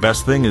there. The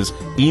best thing is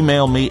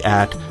email me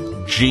at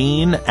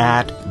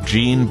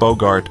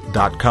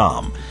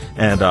gene@genebogart.com.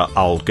 And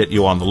I'll get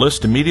you on the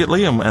list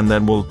immediately, and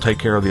then we'll take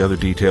care of the other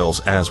details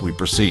as we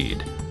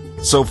proceed.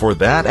 So for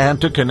that, and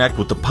to connect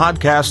with the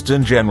podcasts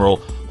in general,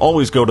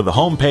 always go to the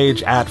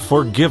homepage at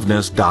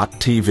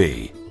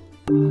forgiveness.tv.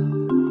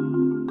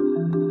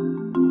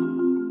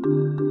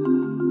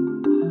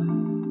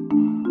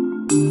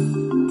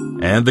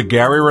 And the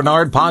Gary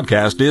Renard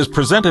Podcast is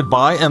presented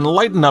by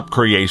Enlighten Up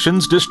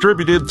Creations,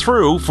 distributed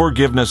through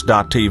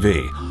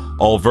forgiveness.tv.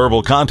 All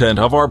verbal content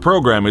of our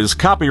program is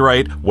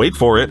copyright, wait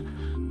for it,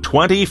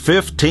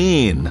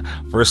 2015.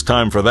 First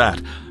time for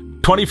that.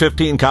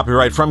 2015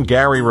 copyright from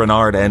Gary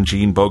Renard and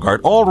Gene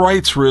Bogart. All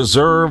rights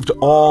reserved,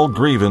 all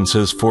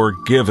grievances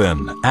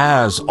forgiven,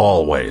 as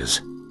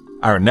always.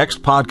 Our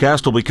next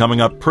podcast will be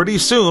coming up pretty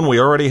soon. We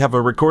already have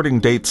a recording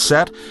date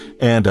set,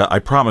 and I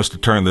promise to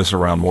turn this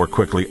around more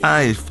quickly.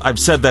 I've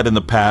said that in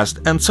the past,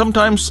 and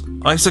sometimes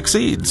I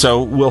succeed,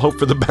 so we'll hope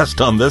for the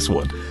best on this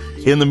one.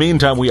 In the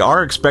meantime, we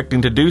are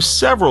expecting to do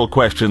several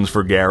questions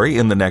for Gary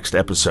in the next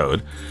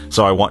episode,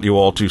 so I want you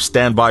all to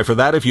stand by for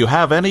that. If you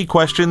have any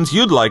questions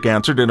you'd like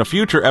answered in a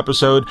future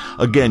episode,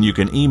 again, you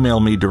can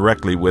email me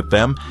directly with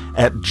them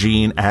at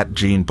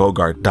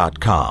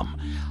gene@genebogart.com.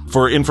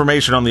 For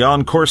information on the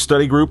On Course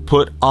study group,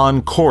 put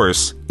On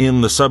Course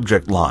in the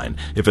subject line.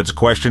 If it's a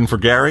question for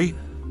Gary,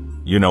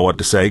 you know what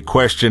to say,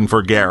 question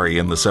for Gary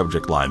in the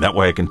subject line. That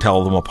way I can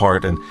tell them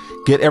apart and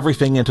get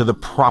everything into the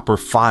proper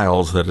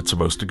files that it's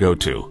supposed to go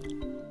to.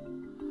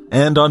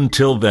 And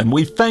until then,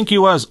 we thank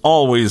you as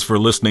always for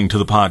listening to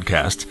the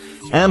podcast.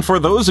 And for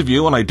those of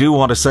you, and I do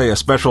want to say a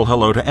special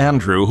hello to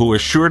Andrew, who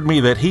assured me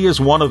that he is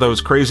one of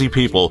those crazy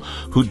people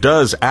who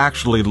does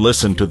actually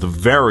listen to the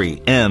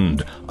very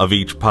end of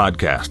each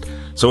podcast.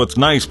 So it's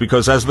nice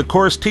because as the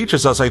Course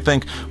teaches us, I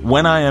think,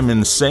 when I am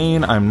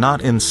insane, I'm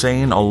not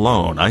insane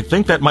alone. I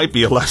think that might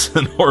be a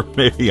lesson, or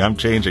maybe I'm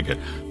changing it.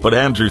 But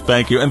Andrew,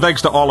 thank you. And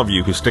thanks to all of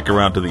you who stick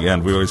around to the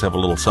end. We always have a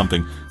little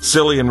something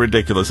silly and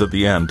ridiculous at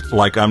the end,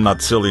 like I'm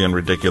not silly and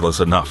ridiculous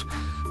enough.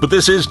 But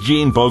this is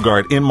Gene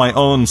Bogart in my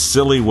own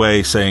silly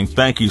way saying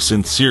thank you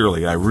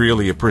sincerely. I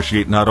really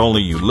appreciate not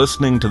only you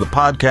listening to the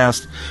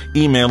podcast,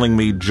 emailing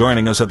me,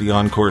 joining us at the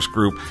On Course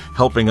group,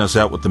 helping us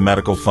out with the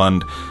medical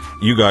fund.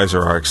 You guys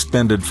are our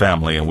extended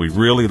family, and we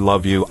really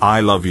love you.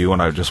 I love you,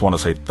 and I just want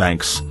to say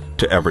thanks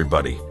to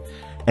everybody.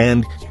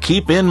 And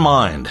keep in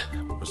mind,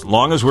 as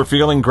long as we're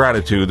feeling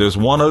gratitude, there's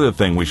one other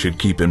thing we should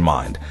keep in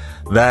mind.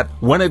 That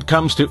when it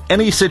comes to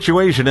any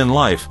situation in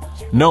life,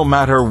 no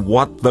matter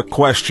what the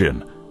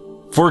question,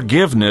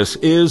 forgiveness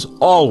is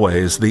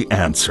always the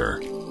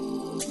answer.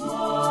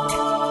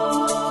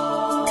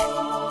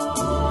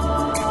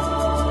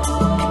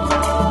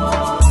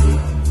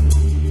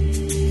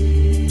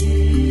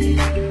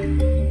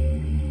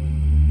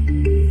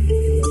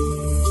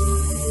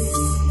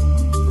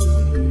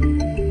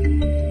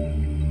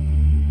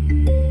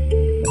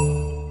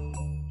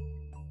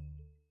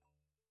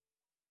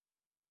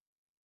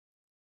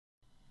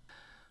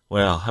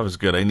 Well, that was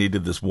good. I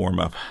needed this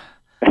warm-up.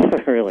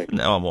 Really?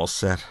 Now I'm all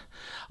set.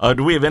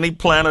 Do we have any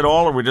plan at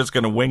all, or are we just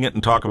going to wing it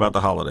and talk about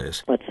the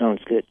holidays? That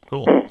sounds good.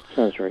 Cool.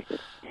 Sounds very good.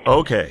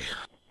 Okay.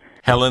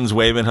 Helen's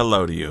waving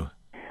hello to you.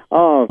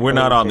 Oh, okay. We're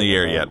not on the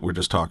air yet. We're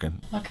just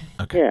talking.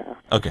 Okay. Yeah.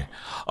 Okay.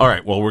 All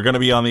right. Well, we're going to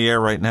be on the air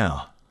right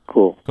now.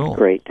 Cool.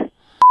 Great.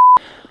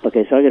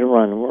 Okay, so I got to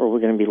run, or we're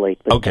going to be late.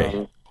 But,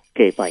 okay.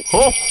 Okay, bye.